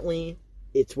apparently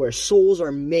it's where souls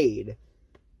are made.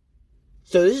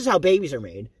 So this is how babies are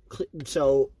made.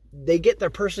 So they get their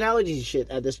personalities and shit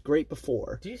at this Great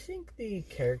Before. Do you think the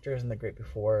characters in the Great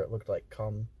Before looked like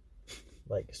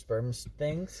sperm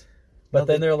things? But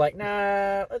then they're like,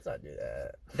 nah, let's not do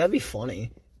that. That'd be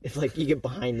funny. If, like, you get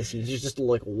behind the scenes, you're just,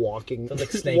 like, walking... So,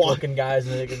 like, snake-looking guys,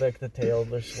 and they get, like, the tail,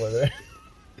 they're slithering.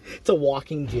 It's a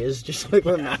walking jizz, just, like,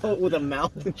 with a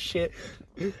mouth and shit.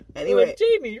 Anyway... Like,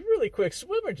 Jamie, you're a really quick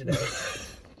swimmer today.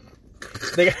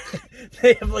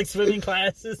 They have, like, swimming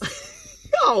classes.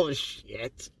 Oh,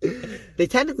 shit. They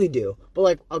technically do. But,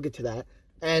 like, I'll get to that.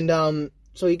 And,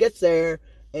 so he gets there,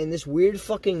 and this weird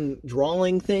fucking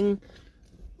drawing thing...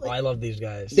 Like, I love these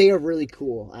guys. They are really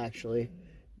cool, actually.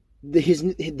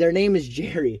 Their name is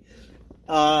Jerry.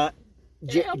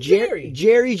 Jerry.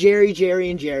 Jerry,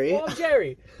 and Jerry. Oh,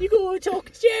 Jerry. You go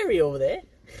talk to Jerry over there.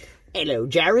 Hello,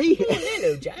 Jerry. Oh,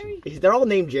 hello, Jerry. They're all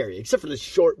named Jerry, except for this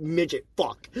short midget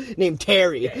fuck named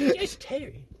Terry. Yeah, it's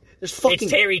Terry. There's fucking...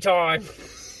 It's Terry time.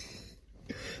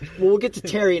 Well, we'll get to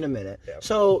Terry in a minute. Yeah.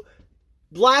 So,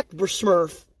 Black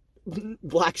Smurf,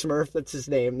 that's his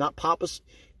name, not Papa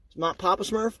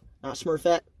Smurf. Not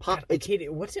Smurfette.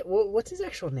 What's his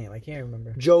actual name? I can't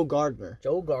remember. Joe Gardner.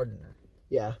 Joe Gardner.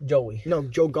 Yeah. Joey. No,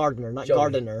 Joe Gardner, not Joey.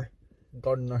 Gardner.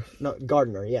 Gardner. No,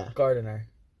 Gardner, yeah. Gardner.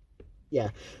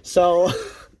 Yeah. So...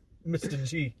 Mr.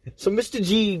 G. So Mr.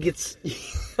 G gets...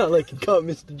 I like your cut,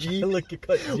 Mr. G. I like your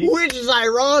cut, G. Which is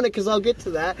ironic, because I'll get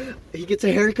to that. He gets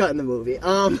a haircut in the movie.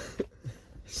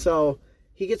 So,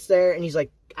 he gets there, and he's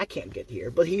like, I can't get here.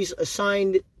 But he's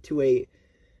assigned to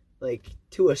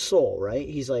a soul, right?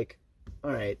 He's like,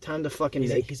 all right, time to fucking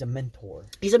he's a mentor.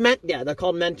 Yeah, they're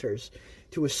called mentors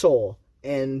to a soul.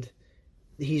 And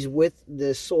he's with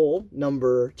the soul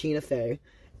number Tina Fey.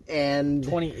 And...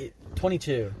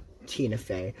 22. Tina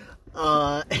Fey.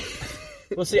 Well,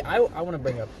 see, I want to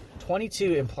bring up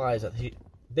 22 implies that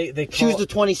she was the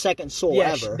 22nd soul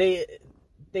ever.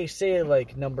 They say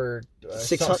like number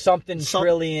something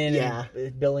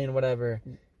trillion, billion, whatever.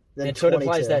 Then and so it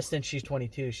implies that since she's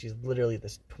 22, she's literally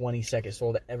the 22nd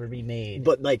soul to ever be made.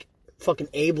 But like fucking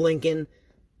Abe Lincoln.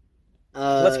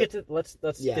 Let's get to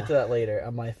that later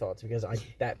on my thoughts because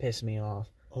that pissed me off.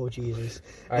 Oh Jesus!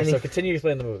 All right, so continue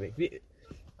explaining the movie.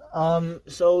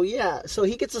 So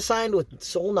he gets assigned with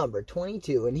soul number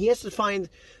 22, and he has to find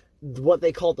what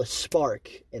they call the spark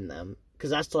in them, because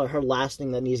that's her last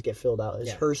thing that needs to get filled out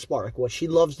is her spark, what she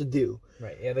loves to do.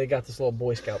 Right. Yeah, they got this little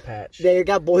Boy Scout patch. They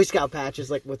got Boy Scout patches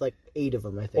with 8 of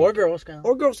them, I think. Or Girl Scout.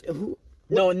 Who?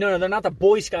 No, they're not the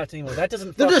Boy Scouts anymore. That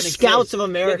doesn't. They're the Scouts of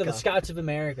America. Yeah, they're the Scouts of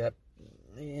America.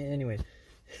 Anyways.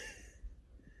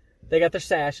 They got their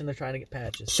sash and they're trying to get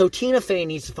patches. So Tina Fey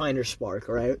needs to find her spark,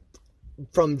 right?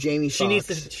 From Jamie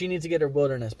Foxx. She needs to get her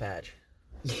wilderness patch.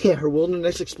 Yeah, her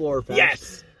Wilderness Explorer patch.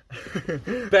 Yes!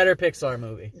 Better Pixar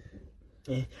movie.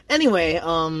 Anyway,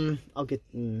 I'll get...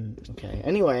 okay,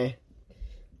 anyway.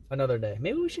 Another day.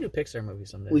 Maybe we should do Pixar movies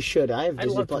someday. We should. I have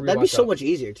Disney Plus. That'd be so much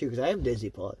easier, too, because I have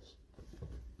Disney Plus.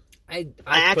 I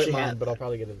actually have, but I'll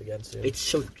probably get it again soon. It's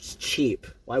so cheap.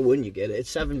 Why wouldn't you get it?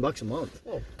 It's $7 a month.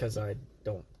 Well, because I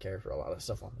don't care for a lot of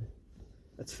stuff on it.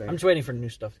 That's fair. I'm just waiting for new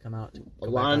stuff to come out. A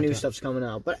lot of new stuff's coming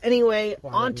out. But anyway,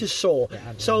 on to Soul.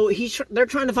 Yeah, so they're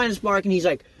trying to find a spark, and he's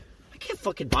like, I can't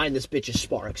fucking find this bitch's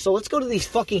spark. So let's go to these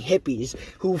fucking hippies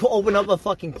who open up a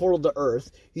fucking portal to Earth.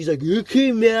 He's like,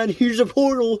 okay, man, here's a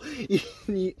portal.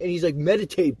 And he's like,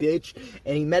 meditate, bitch.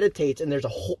 And he meditates, and there's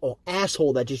an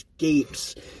asshole that just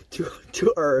gapes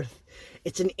to Earth.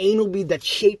 It's an anal bead that's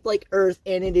shaped like Earth,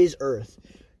 and it is Earth.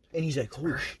 And he's like,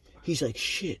 oh, he's like,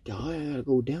 shit, dog, I gotta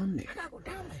go down there.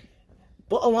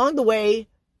 But along the way,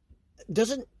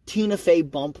 doesn't Tina Fey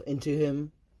bump into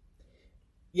him?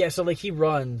 Yeah, so like he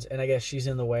runs, and I guess she's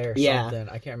in the way or something.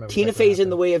 I can't remember. Tina Fey's in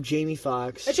the way of Jamie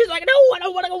Foxx. And she's like, no, I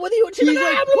don't want to go with you. And she's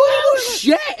like, oh,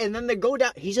 shit. And then they go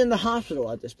down. He's in the hospital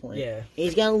at this point. Yeah.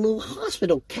 He's got a little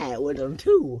hospital cat with him,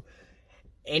 too.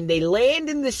 And they land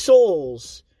in the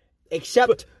souls.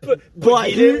 Except, but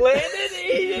he didn't land it.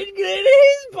 He didn't get in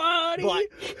his body.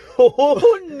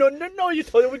 Oh, no, you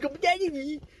told him we could get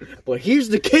you. But here's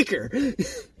the kicker.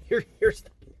 Here's the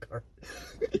kicker.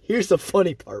 Here's the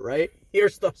funny part, right?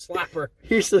 Here's the slapper.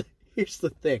 Here's the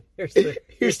thing. Here's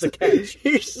the catch.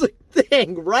 Here's the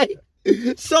thing, right?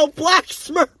 So Black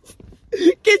Smurf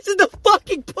gets in the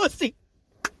fucking pussy.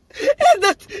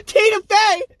 And Tina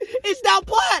Fey is now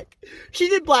black. She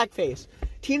did blackface.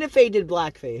 Tina Fey did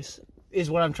blackface,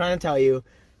 is what I'm trying to tell you.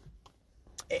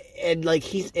 And like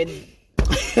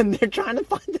and they're trying to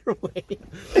find their way.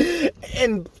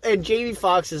 And Jamie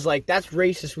Foxx is like, that's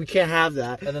racist, we can't have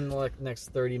that. And then the next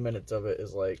 30 minutes of it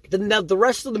is like... The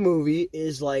rest of the movie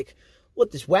is like, what,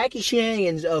 this wacky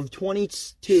shenanigans of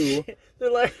 22.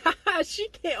 They're like, haha, she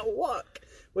can't walk.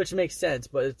 which makes sense,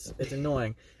 but it's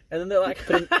annoying. And then they're like,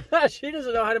 she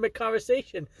doesn't know how to make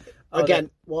conversation. Again,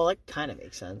 well, that kind of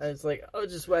makes sense. And it's like,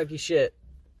 just wacky shit.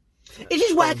 It's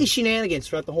just wacky shenanigans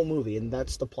throughout the whole movie, and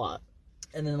that's the plot.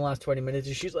 And then the last 20 minutes,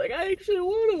 she's like, I actually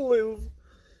want to live.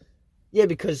 Yeah,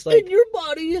 because, like... in your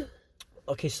body.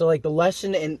 Okay, so, like, the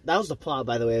lesson, and that was the plot,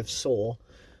 by the way, of Soul.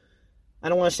 I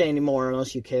don't want to say any more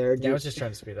unless you care. Yeah, I was just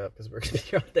trying to speed up, because we're going to be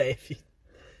here all day.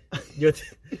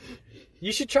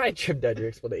 You should try and trim down your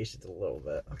explanations a little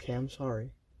bit. Okay, I'm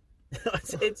sorry.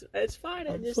 it's fine.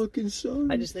 I'm fucking sorry.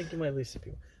 I just think you might lose some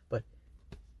people. But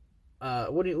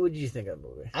what did you think of the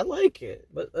movie? I like it.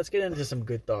 But let's get into some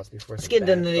good thoughts before. Let's get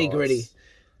into the nitty gritty.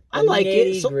 I like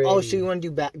it. So you want to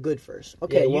do good first?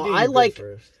 Okay. Yeah, well, I like.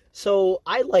 First. So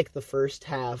I like the first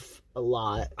half a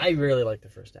lot. I really like the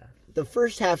first half. The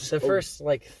first half. The first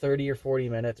like 30 or 40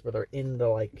 minutes where they're in the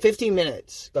like 15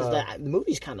 minutes because the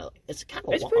movie's kind of it's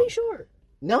long. Pretty short.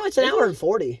 No, it's an hour and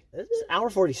 40. It's an hour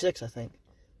 46, I think.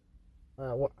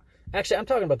 Actually, I'm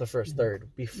talking about the first third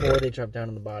before they jump down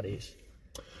in the bodies.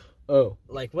 Oh,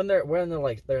 like when they're in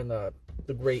the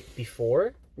great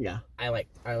before. Yeah, I like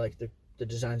the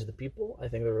designs of the people. I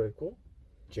think they're really cool.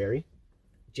 Jerry,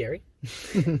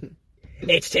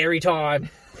 it's Terry time.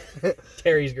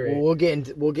 Terry's great. Well,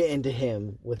 we'll get into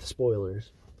him with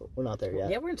spoilers, but we're not there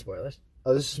yet. Yeah, we're in spoilers.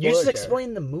 Oh, this is you just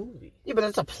explained the movie. Yeah, but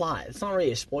that's a plot. It's not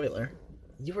really a spoiler.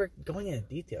 You were going into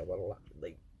detail about a lot.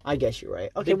 Like, I guess you're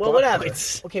right. Okay, well, whatever.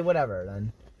 Okay,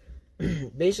 whatever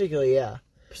then. Basically, yeah.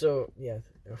 So yeah,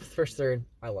 first third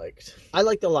I liked. I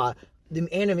liked a lot. The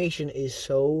animation is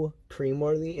so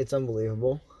cream-worthy. It's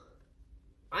unbelievable.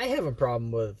 I have a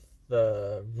problem with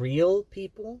the real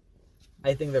people.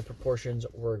 I think their proportions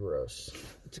were gross.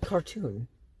 It's a cartoon.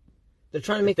 They're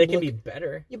trying to make they can be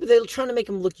better. Yeah, but they're trying to make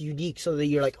them look unique so that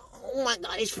you're like, oh my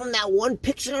god, he's from that one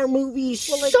Pixar movie.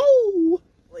 Well,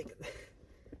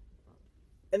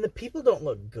 and the people don't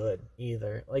look good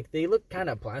either. Like they look kind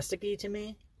of plasticky to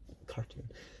me. Cartoon.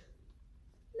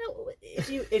 No,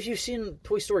 if you've seen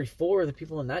Toy Story 4, the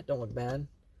people in that don't look bad.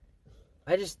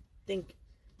 I just think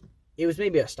it was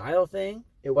maybe a style thing,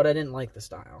 but I didn't like the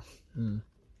style.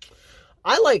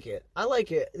 I like it.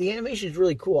 The animation is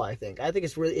really cool, I think. I think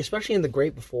it's really, especially in The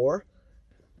Great Before.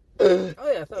 Oh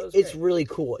yeah, I thought it was it's great. really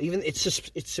cool. Even it's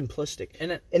simplistic.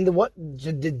 And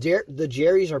the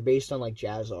Jerrys are based on like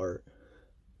jazz art.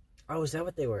 Oh, is that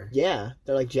what they were? Yeah,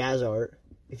 they're like jazz art.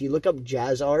 If you look up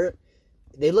jazz art,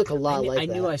 they look a lot like that.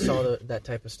 I knew I saw that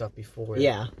type of stuff before.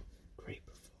 Yeah. Great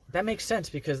Before. That makes sense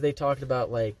because they talked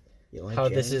about like how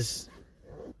jazz?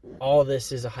 All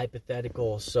this is a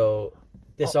hypothetical, so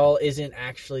this all isn't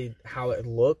actually how it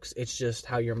looks. It's just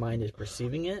how your mind is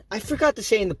perceiving it. I forgot to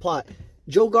say in the plot,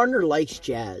 Joe Gardner likes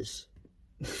jazz.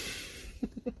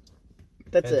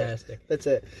 That's Fantastic. It. That's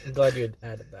it. I'm glad you had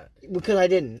added that. Because I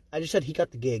didn't. I just said he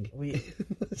got the gig.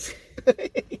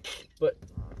 But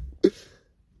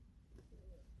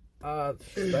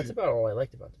that's about all I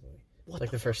liked about the movie.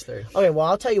 The first third. Okay, well,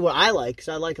 I'll tell you what I like, because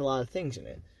I like a lot of things in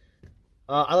it.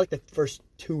 I like the first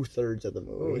 2/3 of the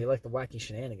movie. Oh, you like the wacky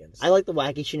shenanigans. I like the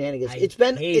wacky shenanigans. It's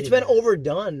been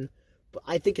overdone, but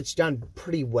I think it's done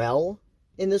pretty well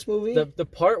in this movie. The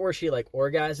part where she like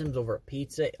orgasms over a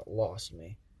pizza, it lost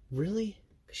me. Really?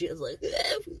 She was like,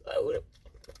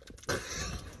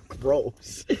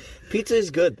 gross. Pizza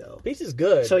is good though. Pizza's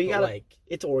good. So you gotta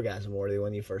it's orgasm worthy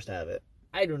when you first have it.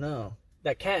 I don't know.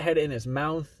 That cat had it in his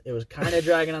mouth. It was kind of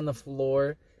dragging on the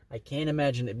floor. I can't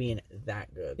imagine it being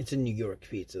that good. It's a New York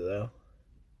pizza though.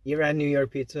 You ever had New York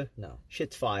pizza? No.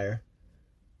 Shit's fire.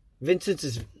 Vincent's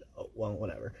is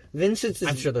whatever. Vincent's is.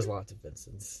 I'm sure there's lots of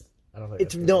Vincent's. I don't think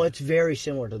it's very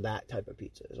similar to that type of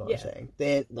pizza. Is what I'm saying.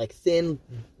 Thin,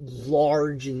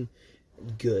 large, and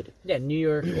good. Yeah, New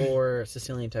York or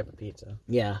Sicilian type of pizza.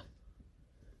 Yeah,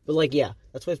 but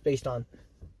that's what it's based on.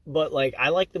 But I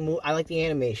like I like the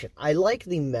animation. I like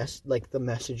the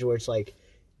message where it's like,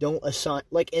 don't assign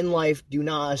in life. Do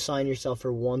not assign yourself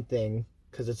for one thing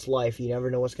because it's life. You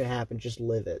never know what's gonna happen. Just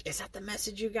live it. Is that the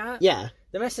message you got? Yeah.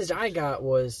 The message I got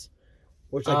was,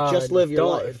 where it's like just live your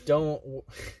life. Don't.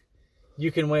 You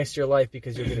can waste your life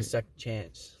because you'll get a second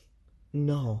chance.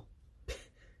 No.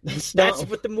 That's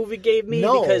what the movie gave me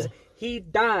because he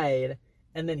died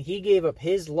and then he gave up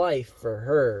his life for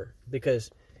her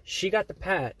because she got the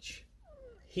patch.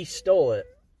 He stole it.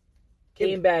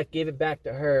 Came back, gave it back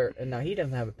to her, and now he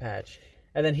doesn't have a patch.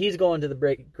 And then he's going to the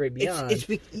great beyond.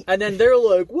 And then they're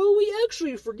like, well, we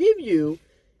actually forgive you.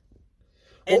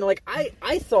 And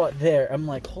I thought I'm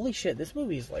like, holy shit, this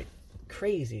movie's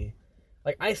crazy.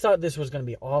 I thought this was going to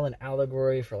be all an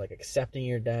allegory for accepting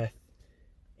your death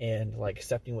and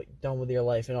accepting what you've done with your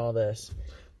life and all this.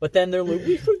 But then they're like,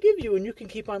 we forgive you and you can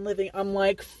keep on living. I'm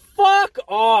like, fuck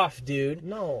off, dude.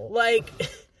 No. Like,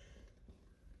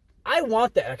 I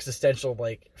want the existential,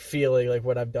 like, feeling, like,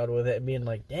 when I'm done with it and being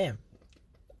like, damn,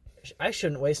 I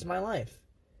shouldn't waste my life.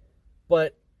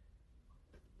 But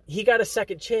he got a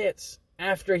second chance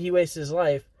after he wasted his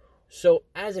life. So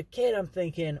as a kid, I'm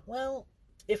thinking, well,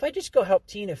 if I just go help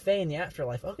Tina Fey in the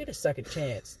afterlife, I'll get a second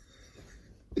chance.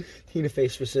 Tina Fey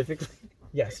specifically?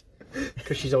 Yes.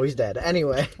 Because she's always dead.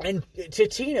 Anyway. And to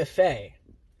Tina Fey,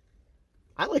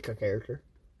 I like her character.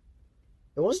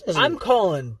 It wasn't as... I'm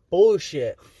calling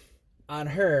bullshit on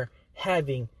her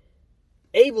having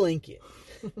Abe Lincoln.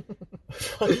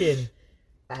 Fucking...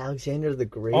 Alexander the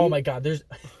Great? Oh my god,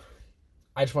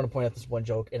 I just want to point out this one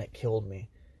joke, and it killed me.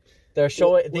 They're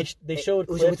showing... They showed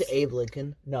Was clips... it with Abe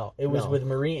Lincoln? No, it was with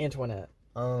Marie Antoinette.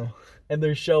 Oh. And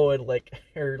they're showing, like,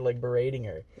 her, like, berating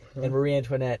her. And Marie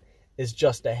Antoinette is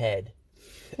just ahead.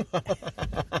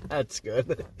 That's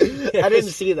good. I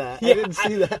didn't see that. Yeah, I didn't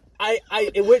see that.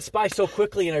 It went by so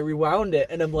quickly, and I rewound it,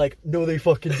 and I'm like, no, they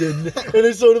fucking didn't. And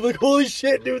I sort of like, holy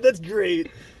shit, dude, that's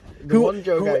great.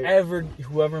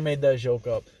 Whoever made that joke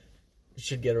up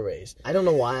should get erased. I don't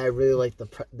know why I really like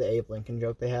the Abe Lincoln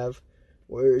joke they have.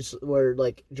 Where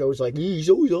like Joe's like, he's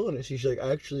always honest. He's like,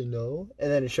 actually no.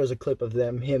 And then it shows a clip of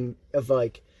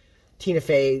like Tina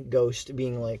Fey ghost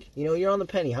being like, you're on the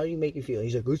penny. How do you make you feel?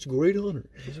 He's like, it's a great honor.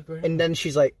 And then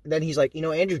he's like,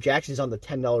 Andrew Jackson's on the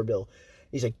 $10 bill.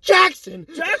 He's like, Jackson,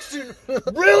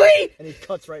 really? And he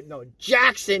cuts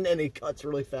Jackson, and he cuts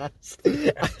really fast.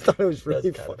 I thought it was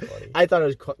really funny. I thought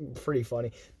it was pretty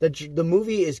funny. The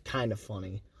movie is kind of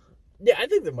funny. Yeah, I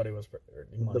think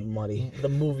the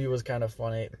movie was kind of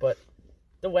funny, but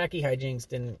the wacky hijinks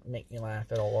didn't make me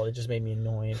laugh at all. It just made me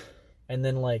annoyed. And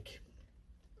then, like,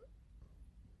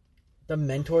 the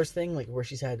mentors thing, like, where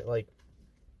she's had, like,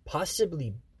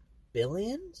 possibly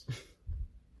billions?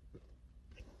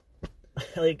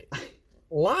 Like,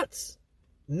 lots.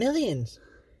 Millions.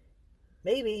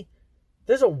 Maybe.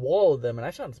 There's a wall of them, and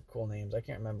I found some cool names. I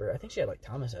can't remember. I think she had, like,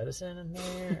 Thomas Edison in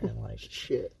there, and, like...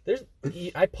 Shit.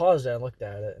 I paused it and looked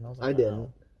at it, and I was like, I didn't.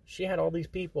 She had all these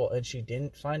people, and she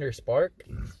didn't find her spark?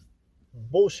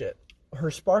 Bullshit. Her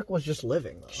spark was just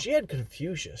living, though. She had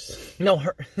Confucius. No,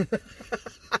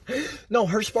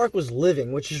 her spark was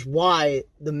living, which is why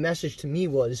the message to me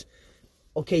was,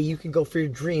 okay, you can go for your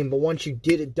dream, but once you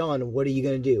get it done, what are you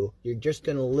going to do? You're just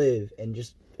going to live and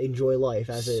just enjoy life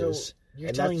as it is.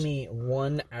 You're telling me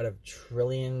one out of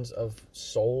trillions of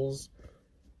souls,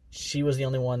 she was the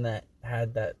only one that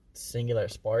had that singular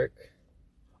spark?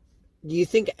 Do you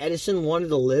think Edison wanted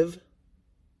to live?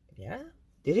 Yeah.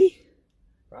 Did he?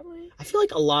 Probably. I feel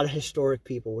like a lot of historic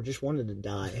people just wanted to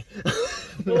die.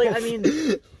 Well, like,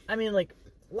 I mean, like,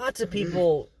 lots of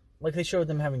people, like, they showed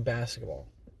them having basketball.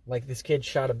 Like, this kid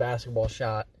shot a basketball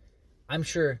shot. I'm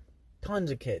sure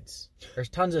tons of kids, or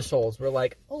tons of souls were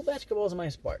like, oh, basketball's my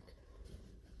spark.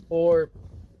 Or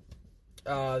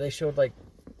they showed, like,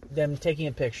 them taking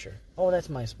a picture. Oh, that's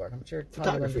my spark. I'm sure tons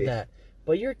of them did that.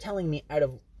 But you're telling me out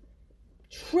of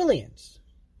trillions,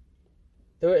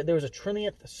 there was a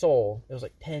trillionth soul. It was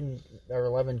like 10 or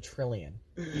 11 trillion.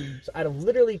 So out of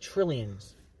literally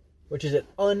trillions, which is an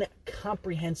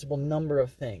incomprehensible number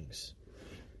of things,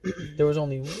 there was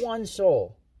only one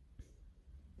soul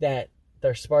that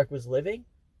their spark was living.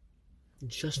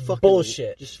 Just fucking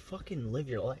bullshit. Just fucking live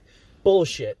your life.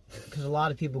 Bullshit. Because a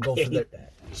lot of people go for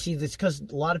that. See, it's because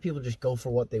a lot of people just go for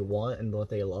what they want and what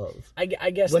they love. I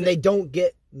guess when they don't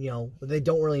get, when they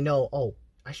don't really know, oh,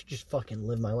 I should just fucking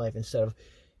live my life instead of,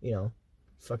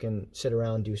 fucking sit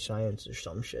around and do science or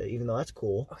some shit. Even though that's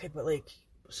cool. Okay, but like,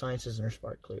 science isn't her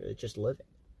spark. Clearly, it's just living.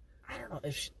 I don't know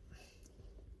if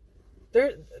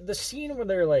the scene where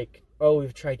they're like, oh,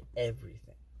 we've tried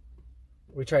everything.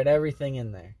 We tried everything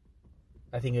in there.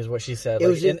 I think is what she said. It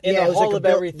was in the hall of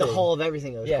everything. The hall of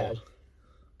everything. It was called.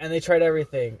 And they tried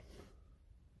everything.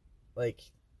 Like,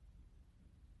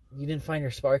 you didn't find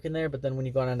your spark in there, but then when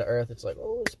you go down to Earth, it's like,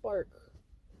 oh, a spark.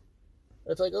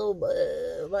 It's like, oh,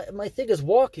 my thing is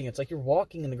walking. It's like you're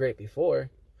walking in the Great Before.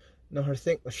 No, her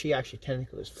thing. Well, she actually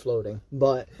technically was floating,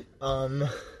 but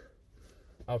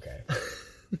okay.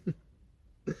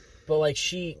 But like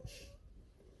she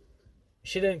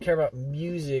didn't care about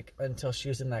music until she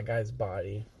was in that guy's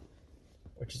body,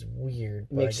 which is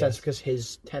weird. Makes sense because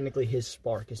his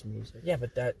spark is music. Yeah,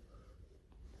 but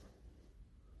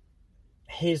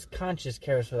his conscience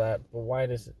cares for that. But why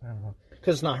does it? I don't know.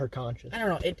 Because it's not her conscience. I don't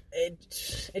know.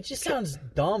 It just sounds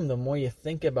dumb the more you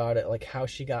think about it. Like how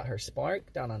she got her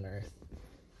spark down on Earth,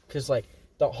 because like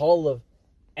the hall of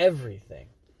everything,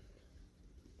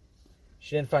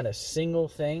 she didn't find a single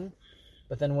thing.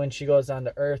 But then when she goes down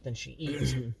to Earth and she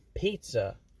eats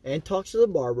pizza And talks to the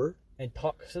barber. and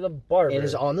talks to the barber, And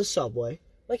is on the subway.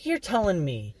 like you're telling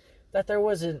me that there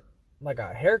wasn't like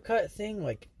a haircut thing,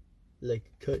 like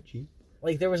Cut G.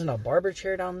 like there wasn't a barber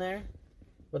chair down there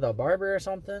with a barber or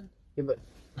something.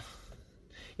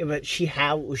 Yeah, but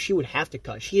she would have to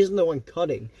cut. She isn't the one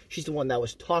cutting. She's the one that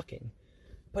was talking.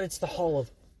 But it's the hall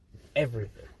of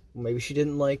everything. Maybe she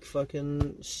didn't like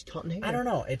fucking cutting hair. I don't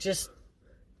know. It just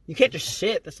You can't just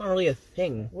sit. That's not really a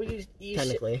thing. well, you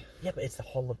Technically. yeah, but it's the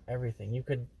whole of everything. You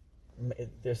could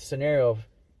the scenario of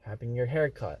having your hair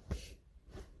cut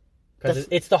because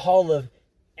it's the whole of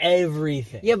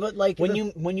everything. Yeah, but like when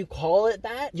you call it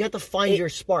that, you have to find your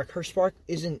spark. Her spark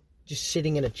isn't just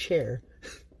sitting in a chair.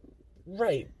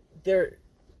 right there.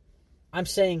 I'm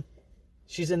saying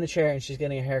she's in the chair and she's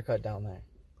getting a haircut down there.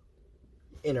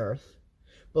 In Earth,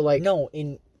 but like No,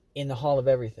 in the hall of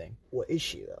everything. what is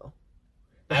she though?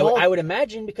 I would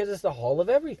imagine because it's the hall of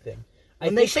everything.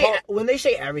 When they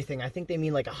say everything, I think they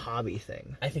mean like a hobby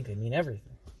thing, I think they mean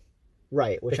everything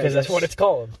right? Which because that's what it's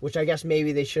called. Which I guess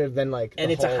maybe they should have been like.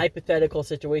 And it's a hypothetical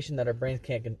situation that our brains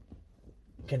can't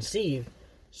conceive.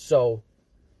 So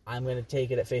I'm going to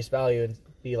take it at face value and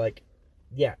be like,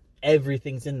 yeah,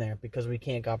 everything's in there because we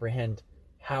can't comprehend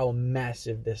how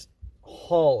massive this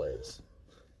hall is.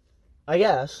 I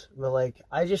guess, but like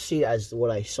I just see it as what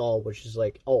I saw, which is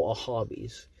like a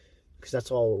hobbies, because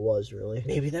that's all it was really.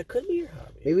 Maybe that could be your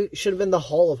hobby. Maybe it should have been the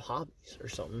Hall of Hobbies or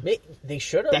something. They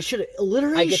should have. That should have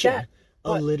alliteration. I get that.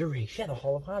 But, Alliteration. yeah, the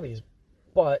Hall of Hobbies.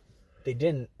 But they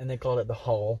didn't, and they called it the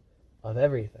Hall of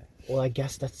Everything. Well, I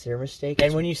guess that's their mistake.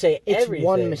 And when you say it's everything,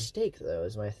 one mistake though,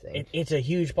 is my thing. it's a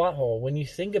huge plot hole. When you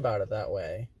think about it that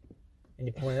way, and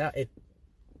you point it out, it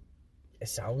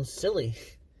sounds silly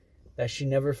that she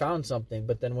never found something.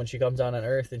 But then when she comes down on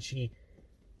Earth and she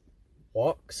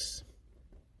walks,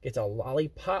 gets a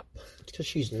lollipop, Because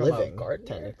she's from living. a gardener?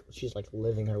 Technically, she's like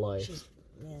living her life.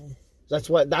 eh,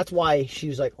 That's why she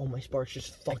was like, oh, my spark's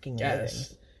just fucking living.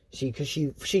 yes. Because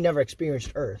she never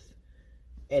experienced Earth,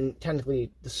 and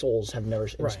technically the souls have never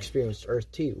Right. experienced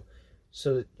Earth too.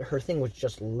 So her thing was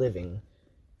just living.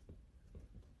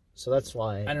 So that's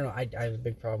why. I don't know. I have a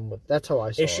big problem with That's how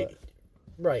I saw If it.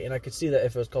 right, and I could see that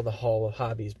if it was called the Hall of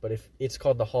Hobbies, but if it's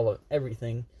called the Hall of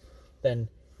Everything, then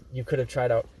you could have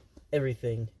tried out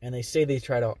everything, and they say they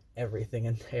tried out everything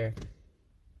in there,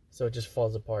 so it just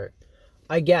falls apart.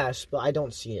 I guess, but I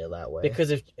don't see it that way.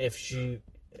 Because if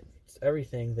it's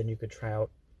everything, then you could try out.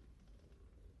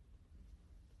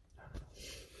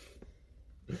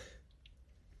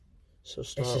 So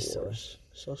Star It's just Wars.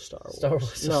 So Star Wars. Star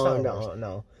Wars. No, Star no, Wars.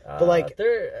 no. But like,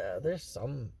 there's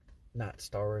some not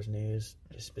Star Wars news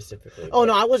specifically. oh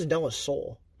no, I wasn't done with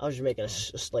Soul. I was just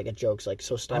making a joke, like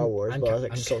so Star Wars, but I was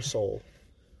like so Soul.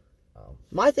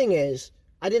 My thing is,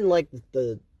 I didn't like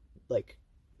the last.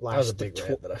 That was a big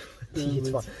rant that It's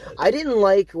fine. I didn't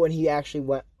like when he actually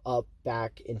went up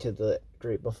back into the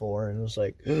Great Before and was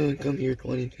like, "Come here,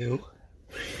 22."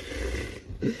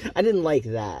 I didn't like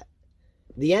that.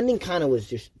 The ending kind of was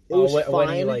just. It was when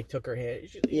fine. he like took her hand.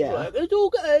 Yeah. Like, it's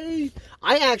okay.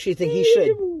 I actually think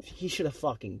he should have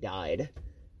fucking died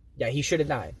Yeah, he should have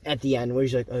died. at the end, where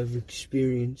he's like, "I've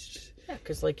experienced." Yeah,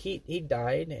 because like he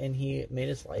died and he made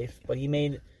his life, but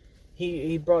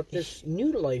he brought this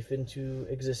new life into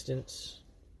existence,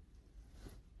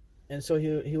 and so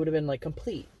he would have been like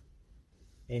complete,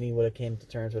 and he would have came to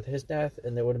terms with his death,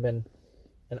 and there would have been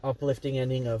an uplifting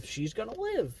ending of she's gonna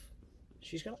live,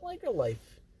 she's gonna like her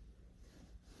life,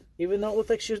 even though it looked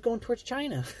like she was going towards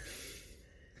China.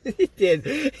 It did.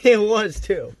 It was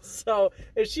too. So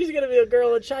if she's gonna be a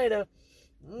girl in China,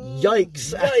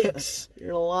 Yikes! yikes. You're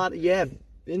in a lot. Yeah,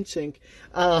 in sync.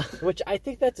 Which I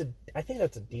think that's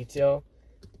a detail.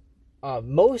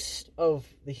 Most of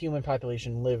the human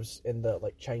population lives in the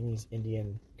like Chinese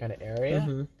Indian kind of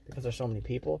area because there's so many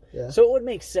people. Yeah. So it would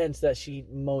make sense that she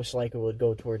most likely would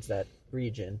go towards that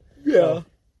region. Yeah. So,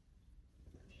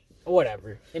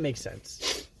 whatever. It makes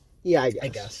sense. Yeah, I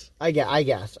guess. I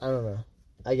guess. I don't know.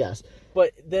 I guess.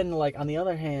 But then, like on the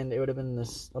other hand, it would have been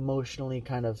this emotionally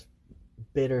kind of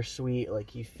bittersweet. Like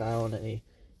he found and he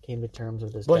came to terms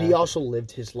with his. But he death. also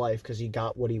lived his life because he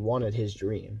got what he wanted, his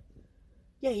dream.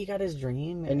 Yeah, he got his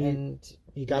dream, And and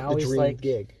He got now the he's dream like,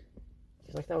 gig.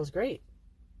 He's like, that was great.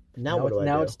 Now what do I do?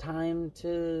 Now it's time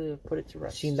to put it to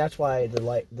rest. See, that's why the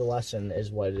lesson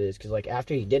is what it is. Because like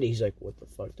after he did it, he's like, "What the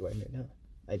fuck do I do now?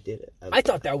 I did it." I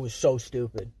thought that was so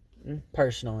stupid.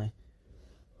 Personally,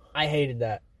 I hated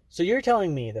that. So you're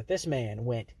telling me that this man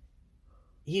went?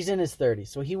 He's in his 30s,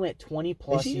 so he went 20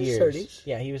 plus Is he in his years. 30s?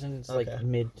 Yeah, he was in his Okay. like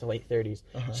mid to late 30s.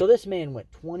 Uh-huh. So this man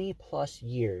went 20 plus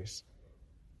years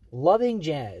loving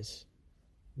jazz,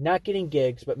 not getting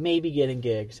gigs, but maybe getting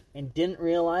gigs, and didn't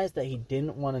realize that he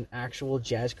didn't want an actual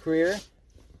jazz career.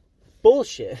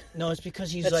 Bullshit. No, it's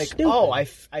because he's That's like, stupid. oh, I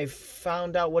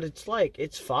found out what it's like.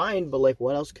 It's fine, but like,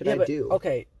 what else could I do?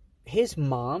 Okay, his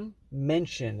mom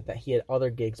mentioned that he had other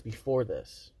gigs before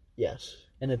this, Yes.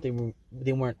 and that they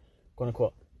weren't quote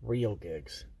unquote real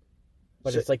gigs,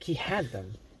 but So- it's like he had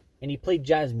them, and he played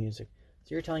jazz music.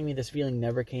 So you're telling me this feeling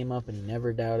never came up and he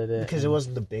never doubted it? Because it and-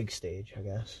 wasn't the big stage, I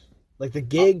guess. Like, the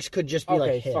gigs could just be okay,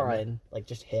 like him. fine. Like,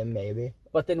 just him, maybe.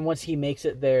 But then once he makes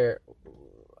it there,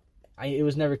 it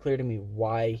was never clear to me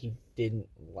why he didn't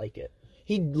like it.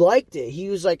 He liked it. He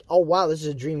was like, oh, wow, this is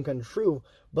a dream come true.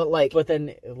 But, like... But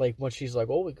then, like, when she's like,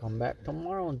 "Oh, we come back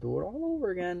tomorrow and do it all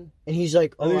over again," And he's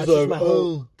like, oh, And that's he's just like, my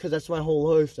whole... Because that's my whole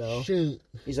life now. Shit.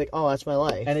 He's like, oh, that's my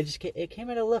life. and it came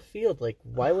out of left field. Like,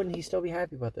 why wouldn't he still be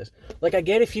happy about this? Like, I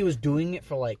get if he was doing it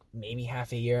for like maybe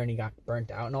half a year and he got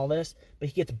burnt out and all this, but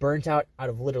he gets burnt out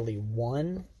of literally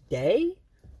one day.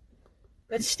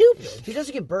 That's stupid. He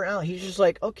doesn't get burnt out. He's just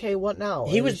like, okay, what now?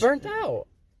 He And was it's- burnt out.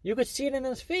 You could see it in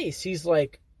his face. He's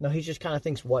like, No, he just kind of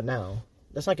thinks, what now?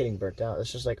 That's not getting burnt out.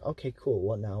 It's just like, okay, cool,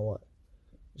 what now, what?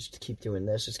 Just keep doing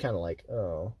this. It's kind of like,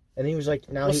 oh. And he was like,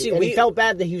 now Well, he, see, and he felt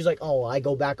bad that he was like, oh, I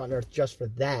go back on Earth just for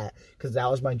that, because that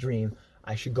was my dream.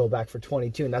 I should go back for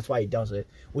 22, and that's why he does it,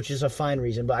 which is a fine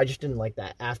reason, but I just didn't like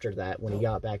that after that when he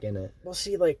got back in it. well,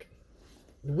 see, like,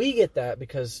 we get that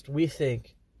because we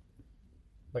think,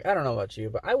 like, I don't know about you,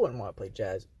 but I wouldn't want to play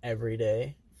jazz every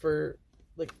day for,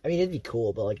 like, I mean, it'd be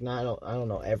cool, but like, not, I don't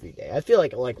know, every day. I feel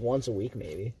like once a week,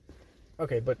 maybe.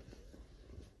 okay, but,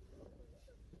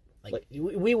 like,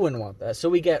 we wouldn't want that. So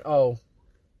we get, oh,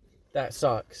 that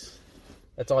sucks.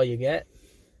 That's all you get.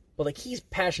 But, like, he's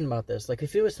passionate about this. Like,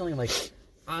 if it was something like,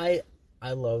 I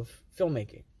love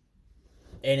filmmaking.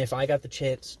 And if I got the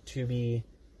chance to be,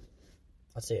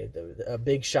 let's say, a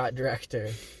big shot director,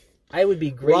 I would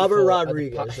be grateful. Robert of the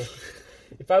Rodriguez.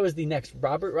 if I was the next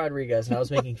Robert Rodriguez and I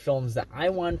was making films that I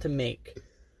wanted to make,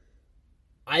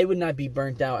 I would not be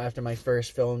burnt out after my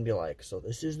first film and be like, so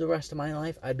this is the rest of my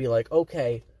life. I'd be like,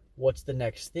 okay, what's the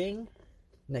next thing?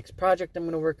 Next project I'm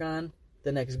going to work on?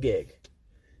 The next gig.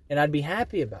 And I'd be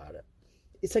happy about it.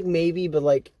 It's like maybe, but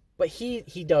like But he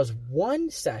does one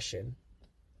session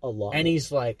a lot. and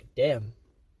he's like, damn,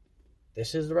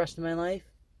 this is the rest of my life?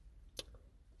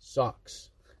 Sucks.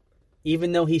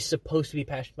 Even though he's supposed to be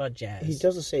passionate about jazz. He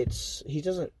doesn't say it's. He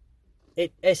doesn't.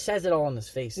 It says it all on his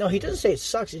face. No, he doesn't say it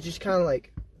sucks. It's just kind of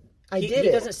like, I He did it.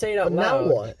 He doesn't say it out But loud.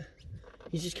 now what?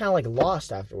 He's just kind of like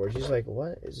lost afterwards. He's like,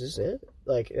 what? Is this it?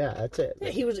 Like, yeah, that's it. Yeah,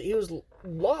 he was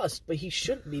lost, but he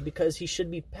shouldn't be because he should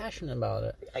be passionate about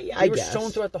it. I He was guess.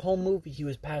 shown throughout the whole movie he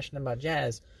was passionate about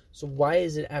jazz. So why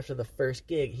is it after the first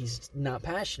gig he's not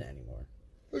passionate anymore?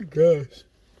 I guess.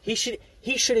 He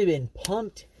should have been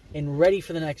pumped and ready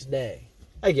for the next day.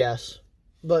 I guess.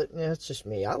 But, yeah, it's just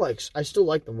me. I still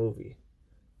like the movie.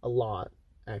 A lot,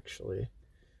 actually.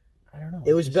 I don't know.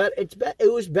 It was better.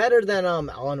 It was better than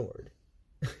Onward.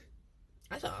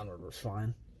 I thought Onward was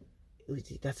fine.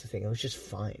 That's the thing. It was just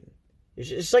fine.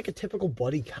 It's like a typical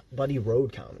buddy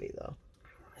road comedy, though.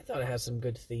 I thought it had some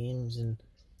good themes and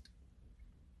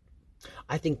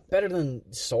I think better than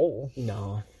Soul.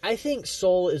 no. I think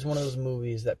Soul is one of those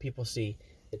movies that people see.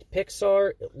 It's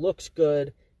Pixar, it looks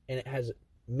good, and it has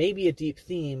maybe a deep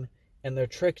theme, and they're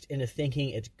tricked into thinking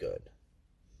it's good.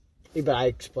 Yeah, but I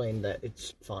explained that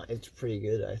it's fine. It's pretty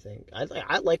good. I think I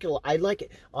like it. I like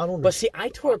it. Onward. But see, I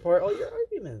tore apart all your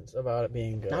arguments about it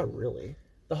being good. not really.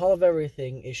 The Hall of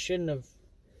Everything, she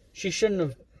shouldn't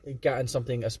have gotten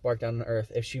something, a spark down on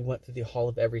Earth, if she went through the Hall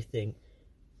of Everything,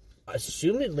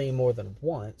 assumedly more than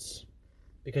once,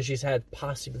 because she's had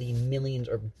possibly millions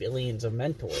or billions of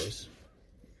mentors.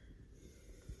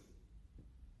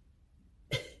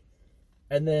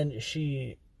 And then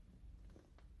she,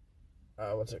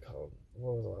 what's it called?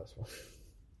 What was the last one?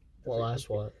 Well, last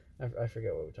what? I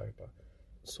forget what we talked about.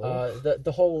 So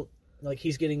The whole, like,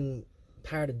 he's getting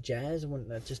tired of jazz when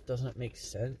that just doesn't make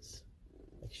sense.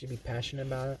 Like, he should be passionate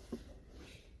about it.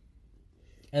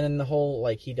 And then the whole,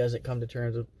 like, he doesn't come to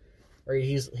terms with, or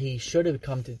he should have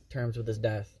come to terms with his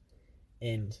death,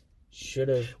 and should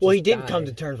have. well, he did come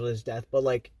to terms with his death, but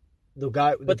like the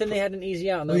guy. But then they had an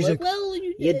easy out, and they're He's like, like, "Well,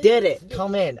 you did it.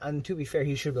 Come in. And to be fair,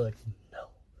 he should be like, no.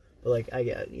 But like, I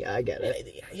get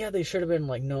it. Yeah, they should have been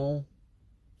like, no,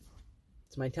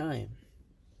 it's my time.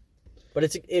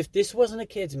 But if this wasn't a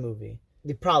kids movie,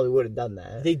 They probably would have done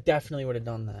that. they definitely would have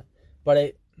done that.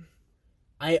 But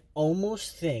I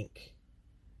almost think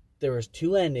there was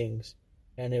two endings,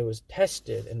 and it was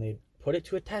tested, and they put it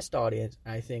to a test audience.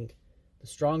 I think The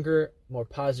stronger, more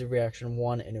positive reaction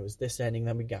won, and it was this ending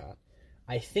that we got.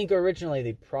 I think originally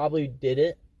they probably did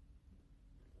it,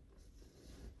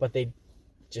 but they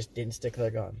just didn't stick to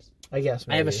their guns. I guess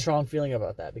maybe. I have a strong feeling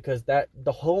about that because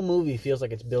the whole movie feels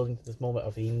like it's building to this moment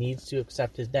of he needs to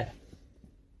accept his death.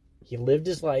 He lived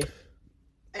his life.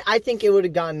 I think it would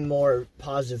have gotten more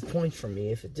positive points from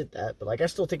me if it did that, but like I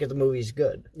still think the movie's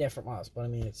good. Yeah, from us, but I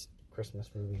mean it's a Christmas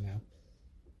movie now.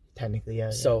 Technically,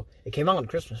 yeah. So it came out on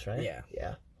Christmas, right? Yeah.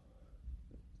 Yeah.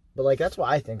 But like that's what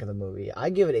I think of the movie. I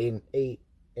give it 8.5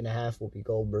 Whoopi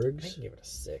Goldbergs. I can give it a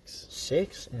 6.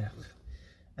 6? Yeah.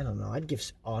 I don't know. I'd give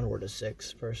Onward a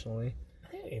 6 personally. I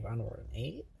think I gave Onward an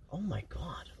 8. Oh my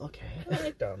god. Okay. I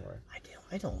liked Onward.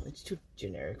 I don't. It's too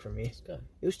generic for me. It's good.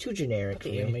 It was too generic But for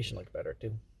the me. animation looked better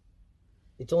too.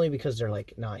 It's only because they're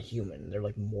like not human. They're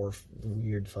like more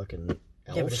weird fucking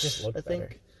elves. Yeah, but it just looked I think.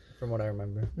 better, from what I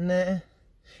remember. Nah.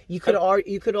 You could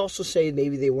also say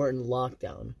maybe they weren't in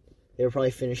lockdown. They were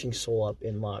probably finishing Soul up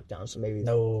in lockdown, so maybe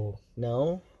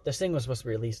No. This thing was supposed to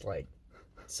be released like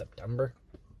September.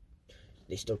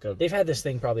 They still could. They've had this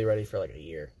thing probably ready for like a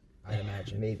year, I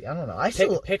imagine. Maybe I don't know.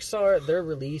 Pixar, their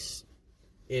release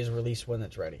is released when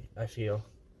it's ready. I feel.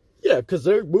 Yeah, because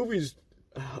their movies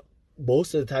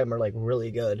most of the time are like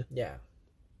really good. Yeah.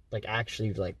 Like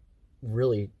actually like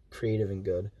really creative and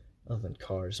good. Other than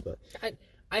Cars, but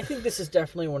I think this is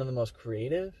definitely one of the most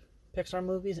creative Pixar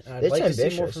movies, and I'd It's like to see more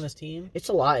ambitious. from this team. it's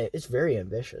a lot. It's very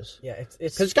ambitious. Yeah, it's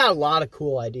Because it's got a lot of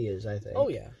cool ideas. I think. oh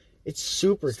yeah. It's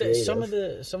super creative.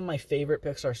 Some of my favorite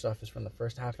Pixar stuff is from the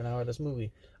first half an hour of this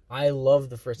movie. I love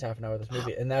the first half an hour of this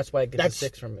movie, and that's why it gets a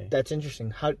 6 from me. That's interesting.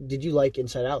 How did you like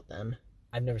Inside Out then?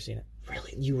 I've never seen it.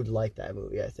 Really, you would like that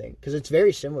movie, I think, because it's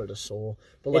very similar to Soul,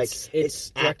 but like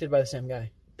it's directed by the same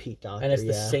guy, Pete Docter, and it's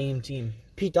the same team.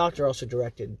 Pete Docter also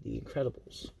directed The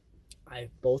Incredibles.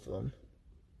 Both of them,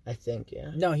 I think.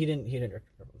 Yeah. No, he didn't. He didn't direct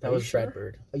it. That was sure? Brad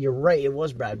Bird, You're right. It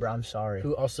was Brad Bird. I'm sorry.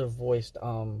 who also voiced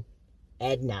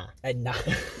Edna. Edna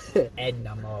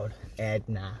Mode.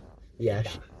 Edna. Yeah,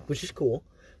 which is cool,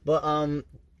 but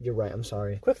you're right. I'm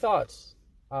sorry. Quick thoughts.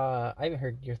 I haven't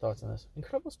heard your thoughts on this.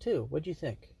 Incredibles 2. What'd you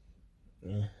think?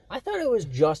 Yeah. I thought it was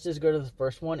just as good as the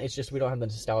first one. It's just we don't have the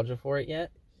nostalgia for it yet.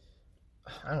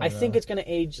 I think it's gonna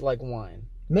age like wine.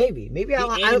 Maybe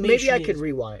I could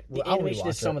rewind. The animation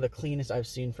is some of the cleanest I've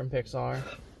seen from Pixar.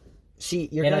 See,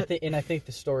 I think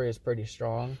the story is pretty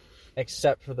strong,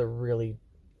 except for the really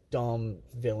dumb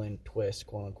villain twist,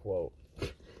 quote unquote.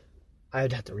 I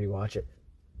would have to rewatch it.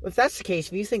 If that's the case,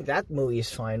 if you think that movie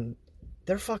is fine,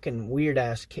 they're fucking weird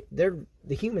ass. The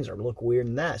humans look weird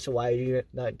in that. So why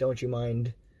don't you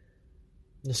mind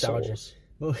Nostalgia.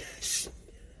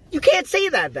 You can't say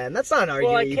that then. That's not an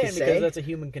argument. Well, I you can can because say. that's a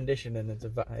human condition, and it's.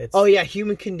 Oh yeah,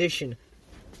 human condition.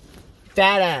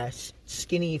 Fat ass,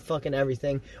 skinny, fucking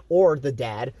everything, or the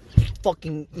dad,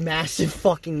 fucking massive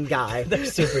fucking guy. They're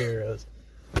superheroes,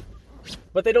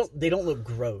 but they don't look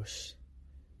gross.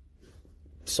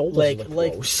 Soul doesn't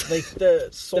look gross. Like the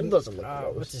Soul doesn't look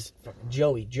gross. What's his fucking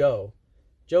Joe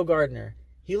Gardner.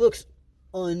 He looks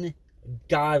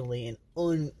ungodly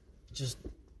and just.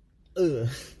 Ugh.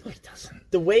 No, he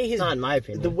doesn't. The way his not in my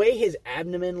opinion. The way his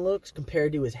abdomen looks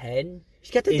compared to his head.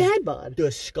 He's got the dad bod.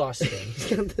 Disgusting.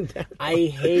 He's got the dad bod. I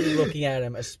hate looking at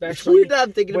him, especially. It's weird that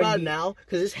I'm thinking about it now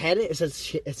because his head it's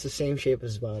the same shape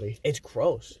as his body. It's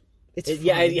gross. It's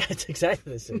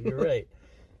exactly the same. You're right.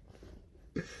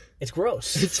 It's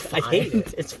gross. It's fine. I hate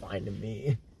it. It's fine to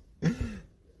me.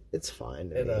 It's fine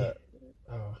to me.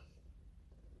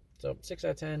 So 6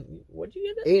 out of 10. What'd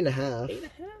you give it? 8.5. 8.5.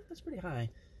 That's pretty high.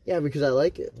 Yeah, because I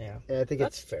like it. Yeah, and I think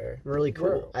that's it's fair. Really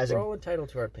cool. We're all entitled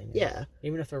to our opinions. Yeah,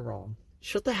 even if they're wrong.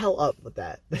 Shut the hell up with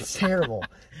that. That's terrible.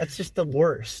 That's just the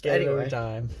worst. Get anyway, every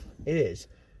time. It is.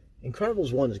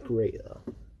 Incredibles 1 is great though.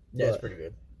 Yeah, it's pretty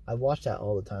good. I watched that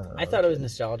all the time. I thought it was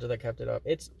nostalgia that kept it up.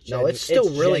 It's still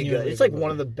really good. It's like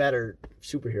one of the better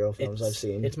superhero films I've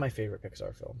seen. It's my favorite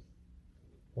Pixar film.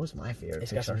 What's my favorite?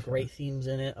 It's got some great themes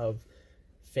in it of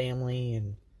family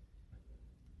and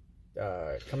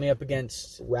coming up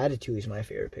against. Ratatouille is my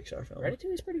favorite Pixar film.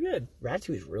 Ratatouille is pretty good.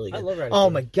 Ratatouille is really good. I love Ratatouille. Oh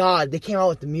my god, they came out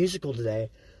with the musical today.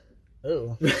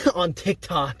 Ooh. On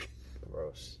TikTok.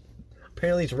 Gross.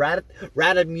 Apparently it's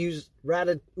Ratatouille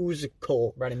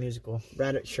musical.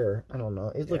 Sure. I don't know.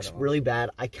 It looks really bad.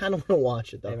 I kind of want to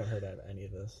watch it though. I haven't heard of any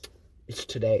of this. It's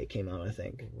today it came out, I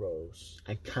think. Gross.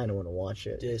 I kind of want to watch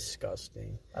it.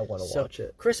 Disgusting. I want to watch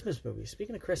it. Christmas movies.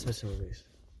 Speaking of Christmas movies.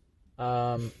 You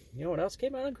know what else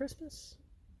came out on Christmas?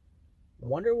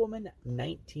 Wonder Woman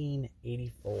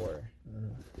 1984.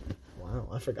 Wow,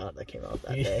 I forgot that came out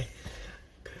that day.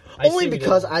 Only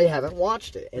because I haven't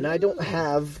watched it, and I don't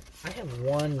have. I have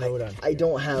one note on. I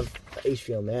don't have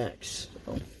HBO Max.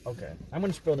 So. Okay, I'm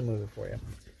gonna spoil the movie for you.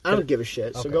 I don't give a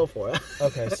shit, so go for it.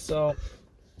 Okay, so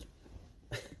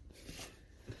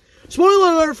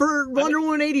spoiler alert for Wonder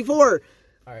Woman 84.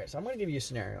 All right, so I'm gonna give you a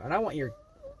scenario, and I want your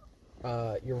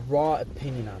raw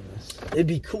opinion on this. It'd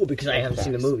be cool because I haven't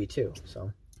seen the movie too.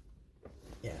 So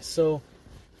yeah, so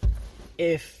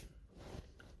if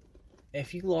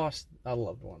you lost a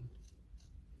loved one,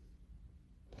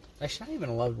 actually not even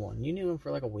a loved one, you knew him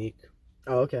for like a week.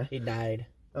 Oh, okay. He died.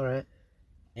 All right.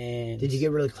 And did you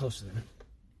get really close to them?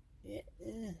 Yeah.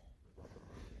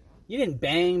 You didn't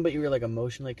bang, but you were like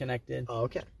emotionally connected. Oh,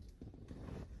 okay.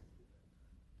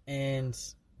 And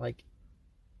like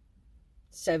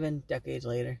 7 decades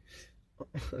later,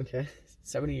 okay,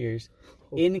 70 years,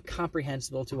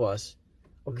 incomprehensible to us,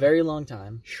 very long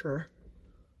time. Sure.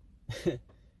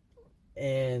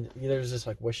 And there's this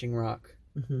like wishing rock,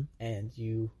 and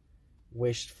you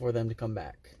wished for them to come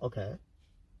back. Okay.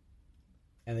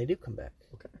 And they do come back.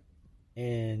 Okay.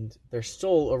 And their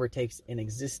soul overtakes an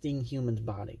existing human's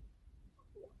body.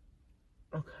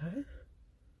 Okay.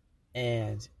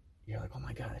 And you're like, oh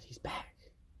my God, he's back.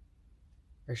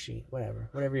 Or she,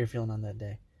 whatever you're feeling on that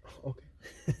day. Okay.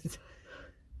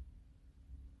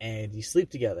 And you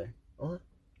sleep together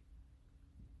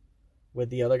with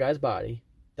the other guy's body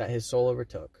that his soul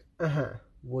overtook.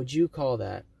 Would you call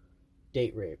that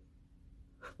date rape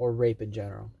or rape in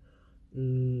general?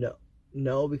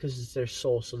 No, because it's their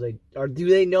soul. So do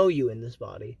they know you in this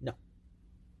body? No.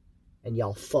 And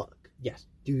y'all fuck? Yes.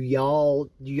 Do y'all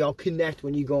connect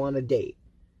when you go on a date?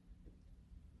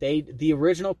 The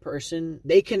original person,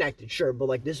 they connected, sure, but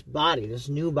like this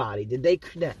new body, did they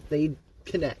connect? They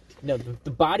connect. No,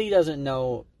 the body doesn't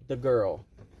know the girl.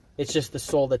 It's just the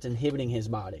soul that's inhibiting his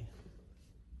body.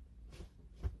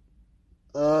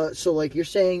 So like you're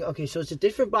saying, okay, so it's a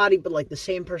different body, but like the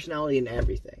same personality and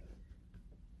everything.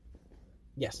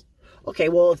 Yes. Okay,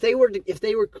 well, if they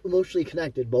were emotionally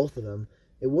connected, both of them,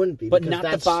 it wouldn't be. But not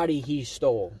the body he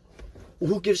stole.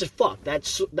 Who gives a fuck? That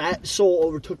soul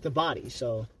overtook the body,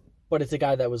 so. But it's a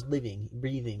guy that was living,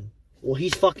 breathing. Well,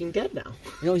 he's fucking dead now.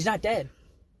 No, he's not dead.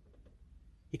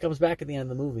 He comes back at the end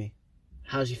of the movie.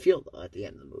 How does he feel though at the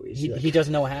end of the movie? He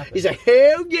doesn't know what happened. He's like,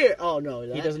 hell yeah! Oh no,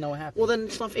 he doesn't know what happened. Well, then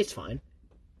it's fine. It's fine.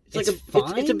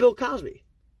 It's a Bill Cosby.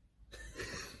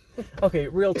 Okay,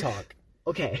 real talk.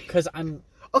 Okay. Because I'm.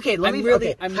 Okay,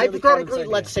 hypothetically,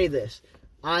 let's say this.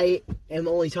 I am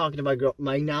only talking to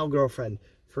my now girlfriend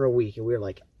for a week, and we're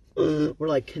like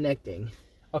connecting.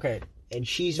 Okay. And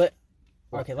she's.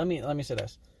 Okay, let me say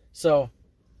this. So,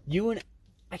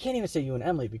 I can't even say you and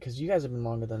Emily because you guys have been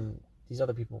longer than these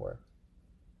other people were.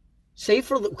 Say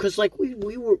because like we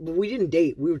didn't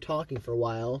date. We were talking for a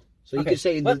while, so you could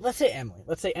say. Let's say Emily.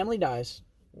 Let's say Emily dies.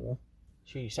 Yeah.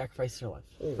 She sacrifices her life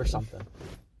for something.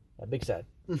 Yeah, big sad.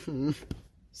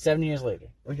 7 years later.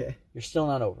 Okay. You're still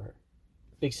not over her.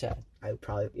 Big sad. I would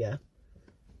probably, yeah.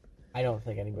 I don't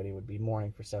think anybody would be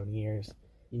mourning for 7 years.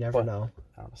 You never know.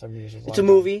 I don't know. 7 years is it's a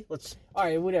movie. All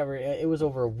right, whatever. It was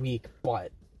over a week,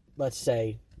 but let's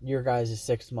say your guys is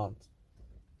 6 months.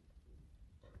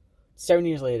 7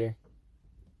 years later,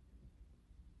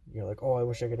 you're like, oh, I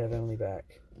wish I could have Emily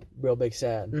back. Real big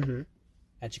sad. Mm-hmm.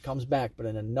 And she comes back, but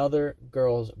in another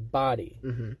girl's body.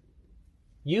 Mm-hmm.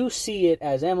 You see it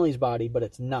as Emily's body, but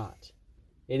it's not.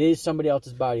 It is somebody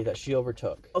else's body that she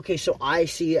overtook. Okay, so I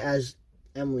see it as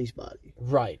Emily's body.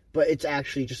 Right. But it's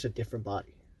actually just a different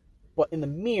body. But in the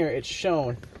mirror, it's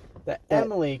shown that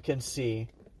Emily can see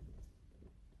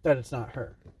that it's not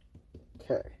her.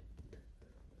 Okay.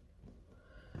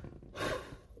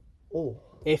 Oh.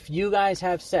 If you guys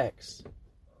have sex,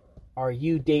 are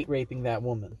you date raping that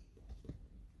woman?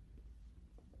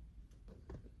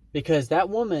 Because that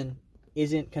woman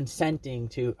isn't consenting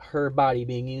to her body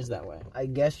being used that way. I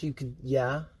guess you could,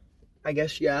 yeah. I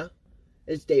guess, yeah.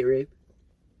 It's date rape.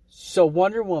 So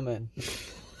Wonder Woman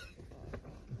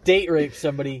date raped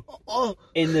somebody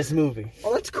in this movie.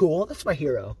 Oh, that's cool. That's my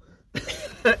hero.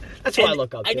 That's what I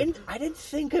look up to. I didn't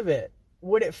think of it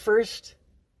when it first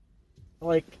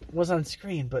was on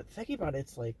screen, but thinking about it,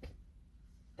 it's like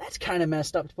that's kind of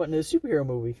messed up to put into a superhero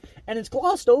movie, and it's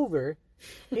glossed over.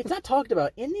 It's not talked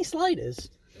about in the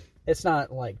slightest. It's not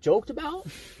joked about.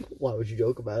 Why would you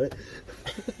joke about it?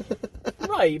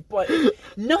 Right, but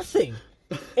nothing.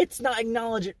 It's not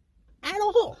acknowledged at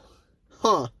all.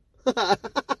 Huh.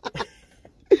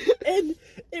 And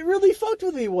it really fucked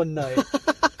with me one night.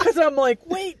 Because I'm like,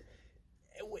 wait,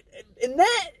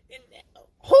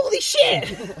 holy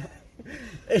shit!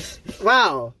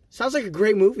 Wow. Sounds like a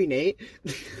great movie, Nate.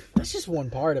 That's just one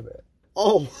part of it.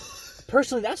 Oh.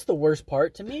 personally, that's the worst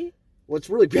part to me. What's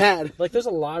really bad? Like, there's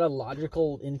a lot of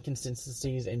logical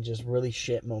inconsistencies and just really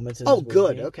shit moments in Oh, this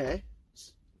good. movie Okay.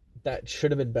 that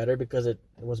should have been better because it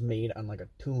was made on like a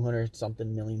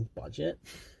 200-something million budget.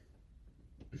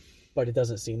 But it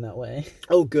doesn't seem that way.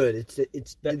 Oh, good.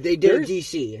 They did a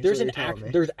DC.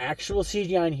 There's actual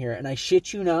CGI in here, and I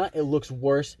shit you not, it looks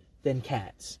worse than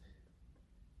Cats.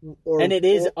 And it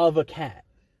is of a cat.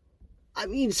 I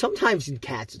mean, sometimes in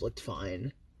Cats it looked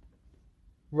fine.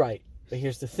 Right. But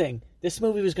here's the thing. This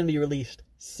movie was going to be released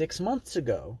 6 months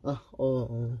ago.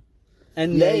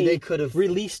 And they could have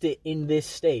released it in this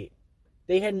state.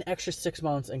 They had an extra 6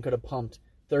 months and could have pumped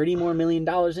 $30 more million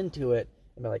into it.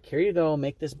 And be like, here you go,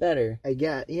 make this better.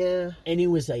 Yeah. And it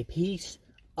was a piece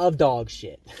of dog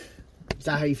shit. Is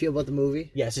that how you feel about the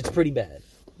movie? Yes, it's pretty bad.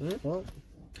 Well,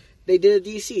 they did a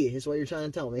DC, is what you're trying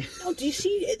to tell me. No,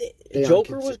 DC,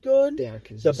 Joker was good. They are The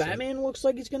consistent. Batman looks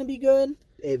like he's going to be good.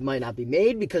 It might not be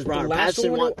made because Robert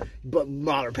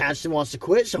Pattinson wants to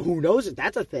quit, so who knows if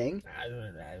that's a thing. I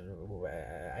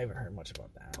haven't heard much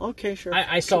about that. Okay, sure.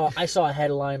 I saw a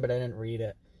headline, but I didn't read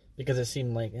it because it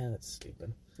seemed like, that's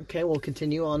stupid. Okay, we'll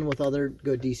continue on with other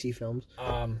good DC films.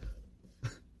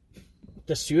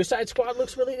 The Suicide Squad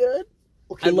looks really good.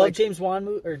 Okay, I love James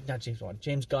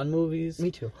Gunn movies. Me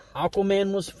too.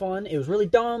 Aquaman was fun. It was really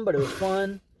dumb, but it was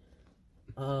fun.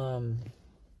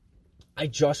 I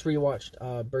just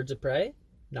rewatched Birds of Prey.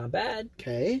 Not bad.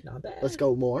 Okay. Not bad. Let's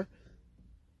go more.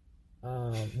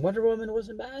 Wonder Woman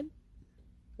wasn't bad.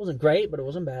 It wasn't great, but it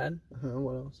wasn't bad.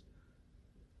 What else?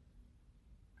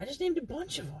 I just named a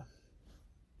bunch of them.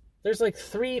 There's like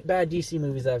 3 bad DC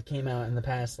movies that have came out in the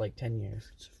past like 10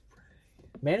 years.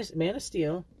 Man of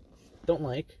Steel, don't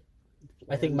like.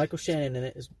 I think Michael Shannon in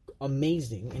it is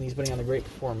amazing, and he's putting on a great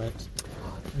performance.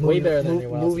 Way better than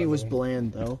anyone else. Movie was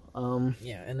bland though.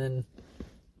 Yeah, and then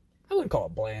I wouldn't call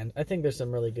it bland. I think there's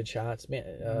some really good shots.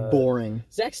 Boring.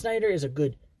 Zack Snyder is a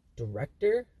good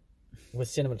director with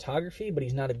cinematography, but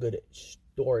he's not a good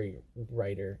story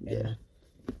writer and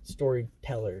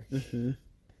storyteller. Mm-hmm.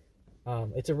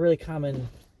 It's a really common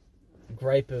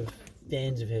gripe of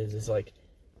fans of his is like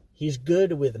he's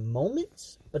good with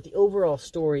moments, but the overall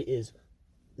story is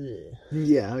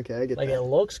yeah, okay, I get like that. it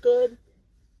looks good.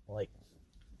 Like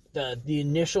the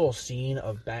initial scene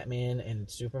of Batman and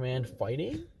Superman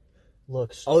fighting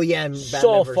looks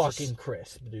so fucking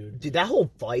crisp, dude. Dude, that whole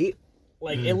fight,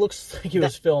 like it looks like it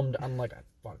was filmed on like a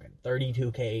fucking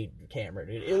 32K camera,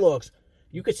 dude. It looks,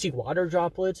 you could see water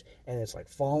droplets and it's like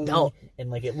falling and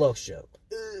like it looks just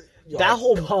that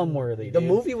whole cum worthy. The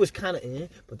movie was kind of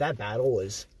but that battle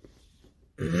was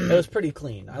it was pretty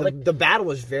clean. The battle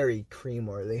was very cream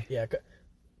worthy. Yeah.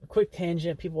 A quick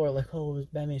tangent. People are like, "Oh, it was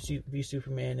Batman v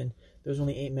Superman," and there was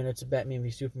only 8 minutes of Batman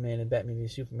v Superman and Batman v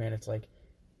Superman. It's like,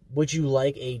 would you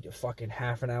like a fucking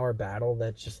half an hour battle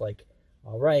that's just like,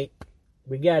 all right,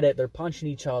 we get it. They're punching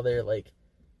each other. Like,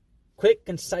 quick,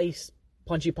 concise,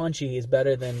 punchy is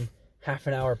better than half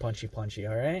an hour punchy.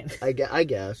 All right. I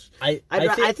guess. I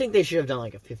think they should have done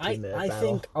like a 15-minute battle. I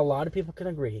think a lot of people can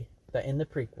agree that in the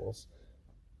prequels,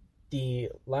 the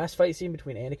last fight scene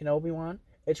between Anakin and Obi-Wan,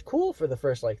 it's cool for the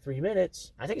first like 3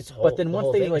 minutes. I think it's but then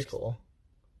once they like, cool.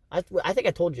 I think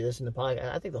I told you this in the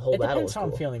podcast. I think the whole battle was cool. It depends how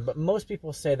I'm feeling, but most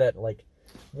people say that like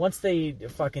once they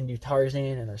fucking do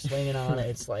Tarzan and they're swinging on it,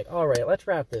 it's like, all right, let's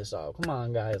wrap this up. Come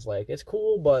on, guys, like it's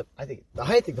cool, but I think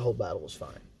the whole battle was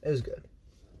fine. It was good,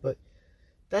 but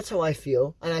that's how I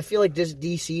feel, and I feel like this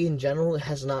DC in general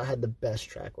has not had the best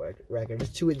track record.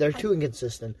 They're too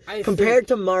inconsistent compared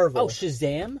to Marvel. Oh,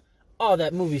 Shazam! Oh,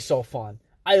 that movie's so fun.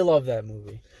 I love that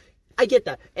movie. I get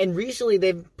that. And recently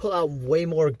they've put out way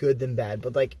more good than bad,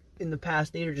 but like in the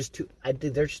past they're just too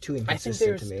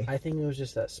inconsistent to me. I think it was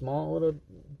just that small little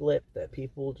blip that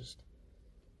people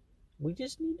we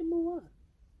just need to move on.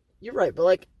 You're right, but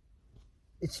like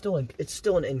it's still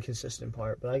an inconsistent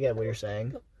part, but I get what you're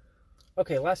saying.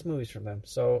 Okay, last movies from them.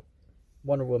 So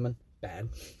Wonder Woman, bad.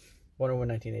 Wonder Woman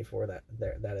 1984,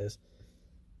 that is.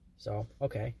 So,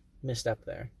 okay, misstep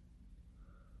there.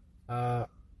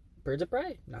 Birds of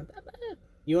Prey, not that bad.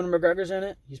 Ewan McGregor's in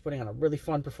it. He's putting on a really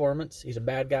fun performance. He's a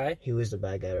bad guy. He was the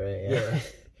bad guy, right? Yeah.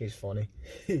 He's funny.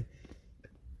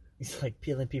 He's like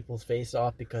peeling people's face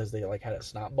off because they like had a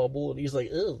snot bubble, and he's like,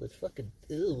 "Ew, it's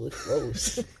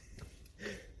gross."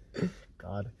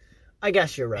 God, I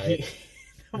guess you're right.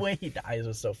 The way he dies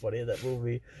was so funny in that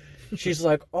movie. She's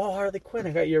like, "Oh, Harley Quinn,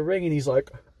 I got your ring," and he's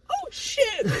like, "Oh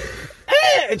shit!"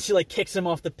 And she like kicks him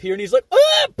off the pier, and he's like,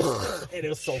 "Ah!" And it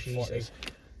was so funny.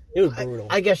 It was brutal.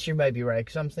 I guess you might be right,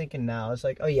 because I'm thinking now, it's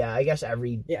like, oh yeah, I guess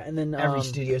every and then every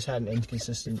studio's had an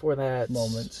inconsistent for that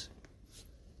moments.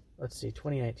 let's see,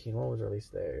 2019. What was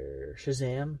released there?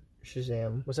 Shazam.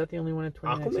 Was that the only one in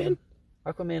 2019?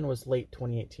 Aquaman was late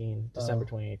 2018, December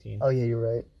 2018. Oh yeah, you're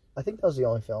right. I think that was the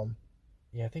only film.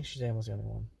 Yeah, I think Shazam was the only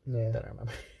one that I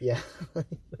remember. Yeah.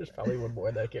 There's probably one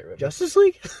more that I can't remember. Justice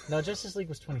League? No, Justice League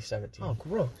was 2017. Oh,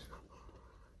 gross.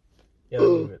 Yeah,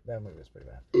 that movie was pretty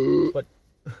bad. But,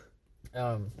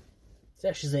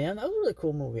 Shazam, that was a really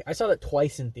cool movie. I saw that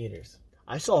twice in theaters.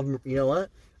 You know what?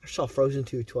 I saw Frozen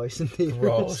 2 twice in theaters.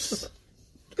 Gross.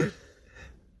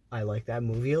 I like that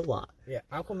movie a lot. Yeah,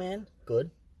 Aquaman,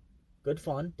 good. Good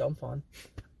fun, dumb fun.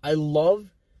 I love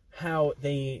how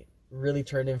they really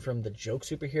turned him from the joke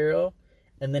superhero,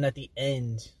 and then at the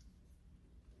end,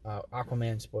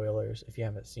 Aquaman spoilers, if you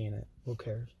haven't seen it. Who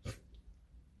cares?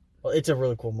 Well, it's a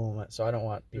really cool moment, so I don't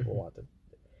want people want to.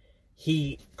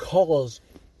 He calls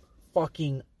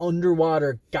fucking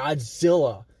underwater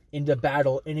Godzilla into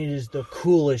battle, and it is the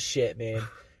coolest shit, man.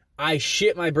 I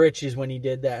shit my britches when he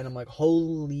did that, and I'm like,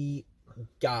 holy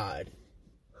God.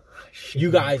 You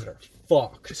guys are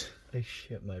fucked. I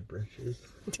shit my britches.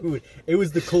 Dude, it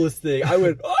was the coolest thing. I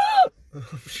went, ah!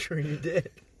 I'm sure you did.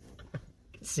 I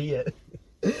can see it.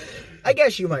 I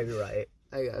guess you might be right.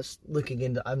 I guess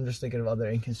I'm just thinking of other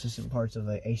inconsistent parts of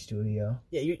a studio.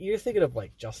 Yeah, you're thinking of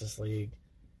like Justice League,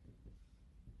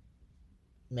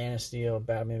 Man of Steel,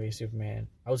 Batman v Superman.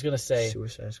 I was gonna say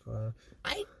Suicide Squad.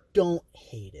 I don't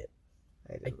hate it.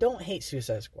 I don't hate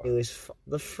Suicide Squad. It was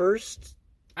the first.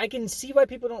 I can see why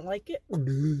people don't like it,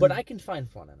 but I can find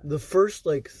fun in it. The first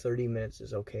 30 minutes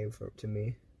is okay to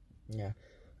me. Yeah,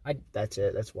 That's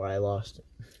it. That's why I lost it.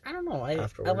 I don't know. I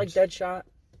like Deadshot.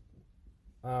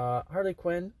 Harley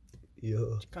Quinn. Yeah.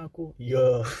 It's kind of cool.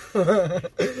 Yeah.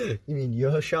 You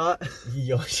mean Shot?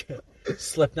 Yeah.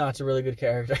 Slipknot's a really good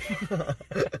character.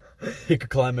 He could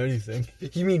climb anything.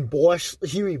 You mean Boy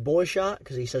Shot?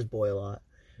 Because he says boy a lot.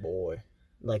 Boy.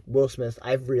 Like Will Smith,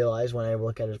 I've realized when I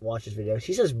watch his videos,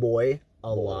 he says boy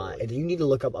a lot. And you need to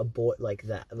look up a boy like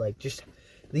that. Like just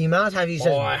the amount of times he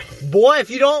says boy, if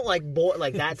you don't like boy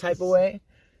like that type of way,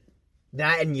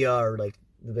 that and ya are like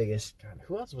the biggest. God,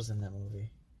 who else was in that movie?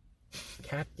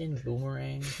 Captain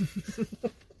Boomerang.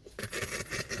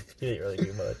 He didn't really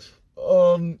do much.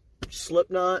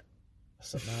 Slipknot.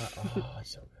 Slipknot. Oh, he's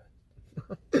so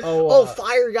good.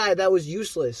 Fire Guy. That was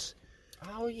useless.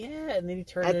 Oh yeah, and then he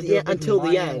turned at into a until the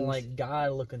Mayan, end, like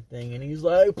god looking thing, and he's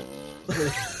like,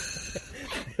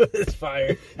 it's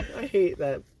fire. I hate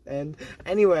that end.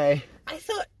 Anyway, I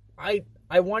thought I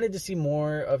wanted to see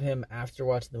more of him after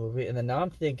watching the movie, and then now I'm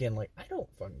thinking like I don't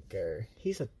fucking care.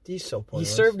 He's so pointless.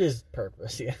 He served his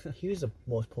purpose. Yeah, he was the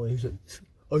most pointless.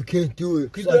 I can't do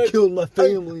it because I killed my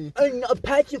family. I'm a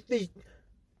pacifist.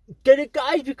 Get it,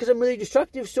 guys? Because I'm really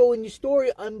destructive. So in your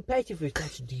story, I'm a pacifist.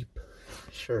 That's deep.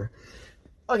 Sure.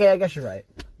 Okay, I guess you're right.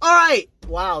 All right.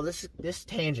 Wow, this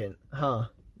tangent, huh?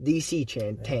 DC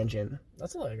tangent.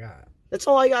 That's all I got. That's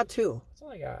all I got too. That's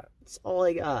all I got. That's all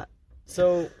I got.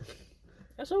 So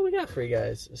that's all we got for you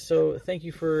guys. So thank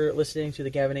you for listening to the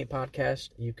Gavin 8 podcast.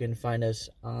 You can find us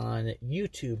on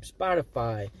YouTube,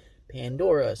 Spotify,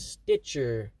 Pandora,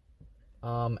 Stitcher.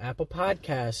 Apple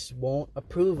Podcasts won't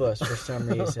approve us for some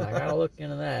reason. I gotta look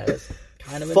into that. It's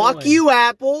kind of fuck annoying. you,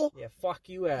 Apple. Yeah, fuck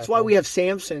you, Apple. That's why we have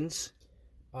Samsons.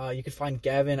 You can find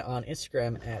Gavin on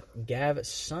Instagram at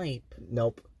GavSipe.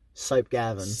 Nope. Sipe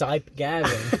Gavin. Sipe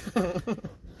Gavin.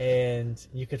 And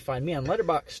you can find me on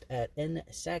Letterboxd at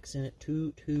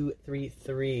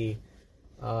nsaxon2233.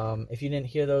 If you didn't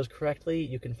hear those correctly,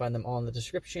 you can find them all in the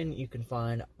description. You can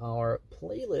find our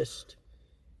playlist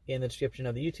in the description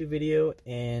of the YouTube video,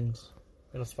 and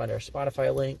you can also find our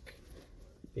Spotify link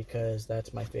because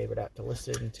that's my favorite app to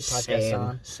listen to podcasts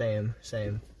on. Same.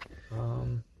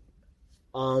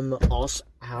 Also,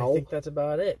 I think that's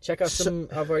about it. Check out some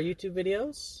of our YouTube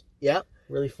videos. Yep.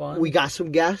 Really fun. We got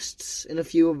some guests in a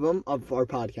few of them, of our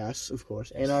podcasts, of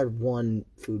course, and our one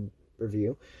food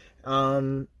review.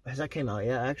 Has that came out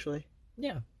yet, actually?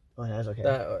 Yeah. Oh, it has, okay.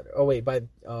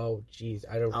 Jeez.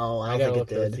 I don't think gotta look it at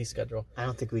did. the release schedule. I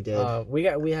don't think we did. We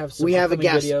have some we have a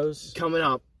guest videos coming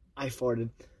up. I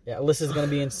farted. Yeah, Alyssa's going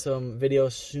to be in some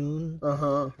videos soon.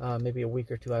 Uh-huh. Maybe a week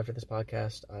or two after this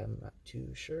podcast. I'm not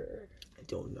too sure. I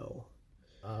don't know.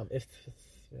 No,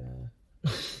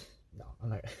 I'm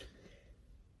not.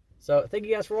 So, thank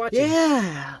you guys for watching.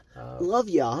 Yeah. Love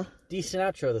ya. Decent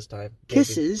outro this time.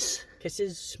 Kisses.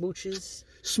 Kisses, smooches.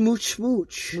 Smooch.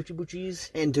 Smoochy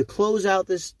boochies. And to close out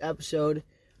this episode,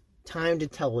 time to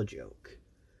tell a joke.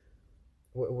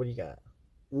 What do you got?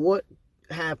 What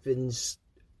happens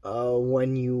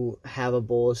when you have a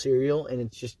bowl of cereal and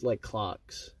it's just like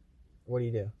clocks? What do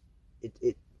you do?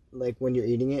 It like when you're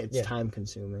eating it, it's time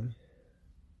consuming.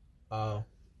 Oh.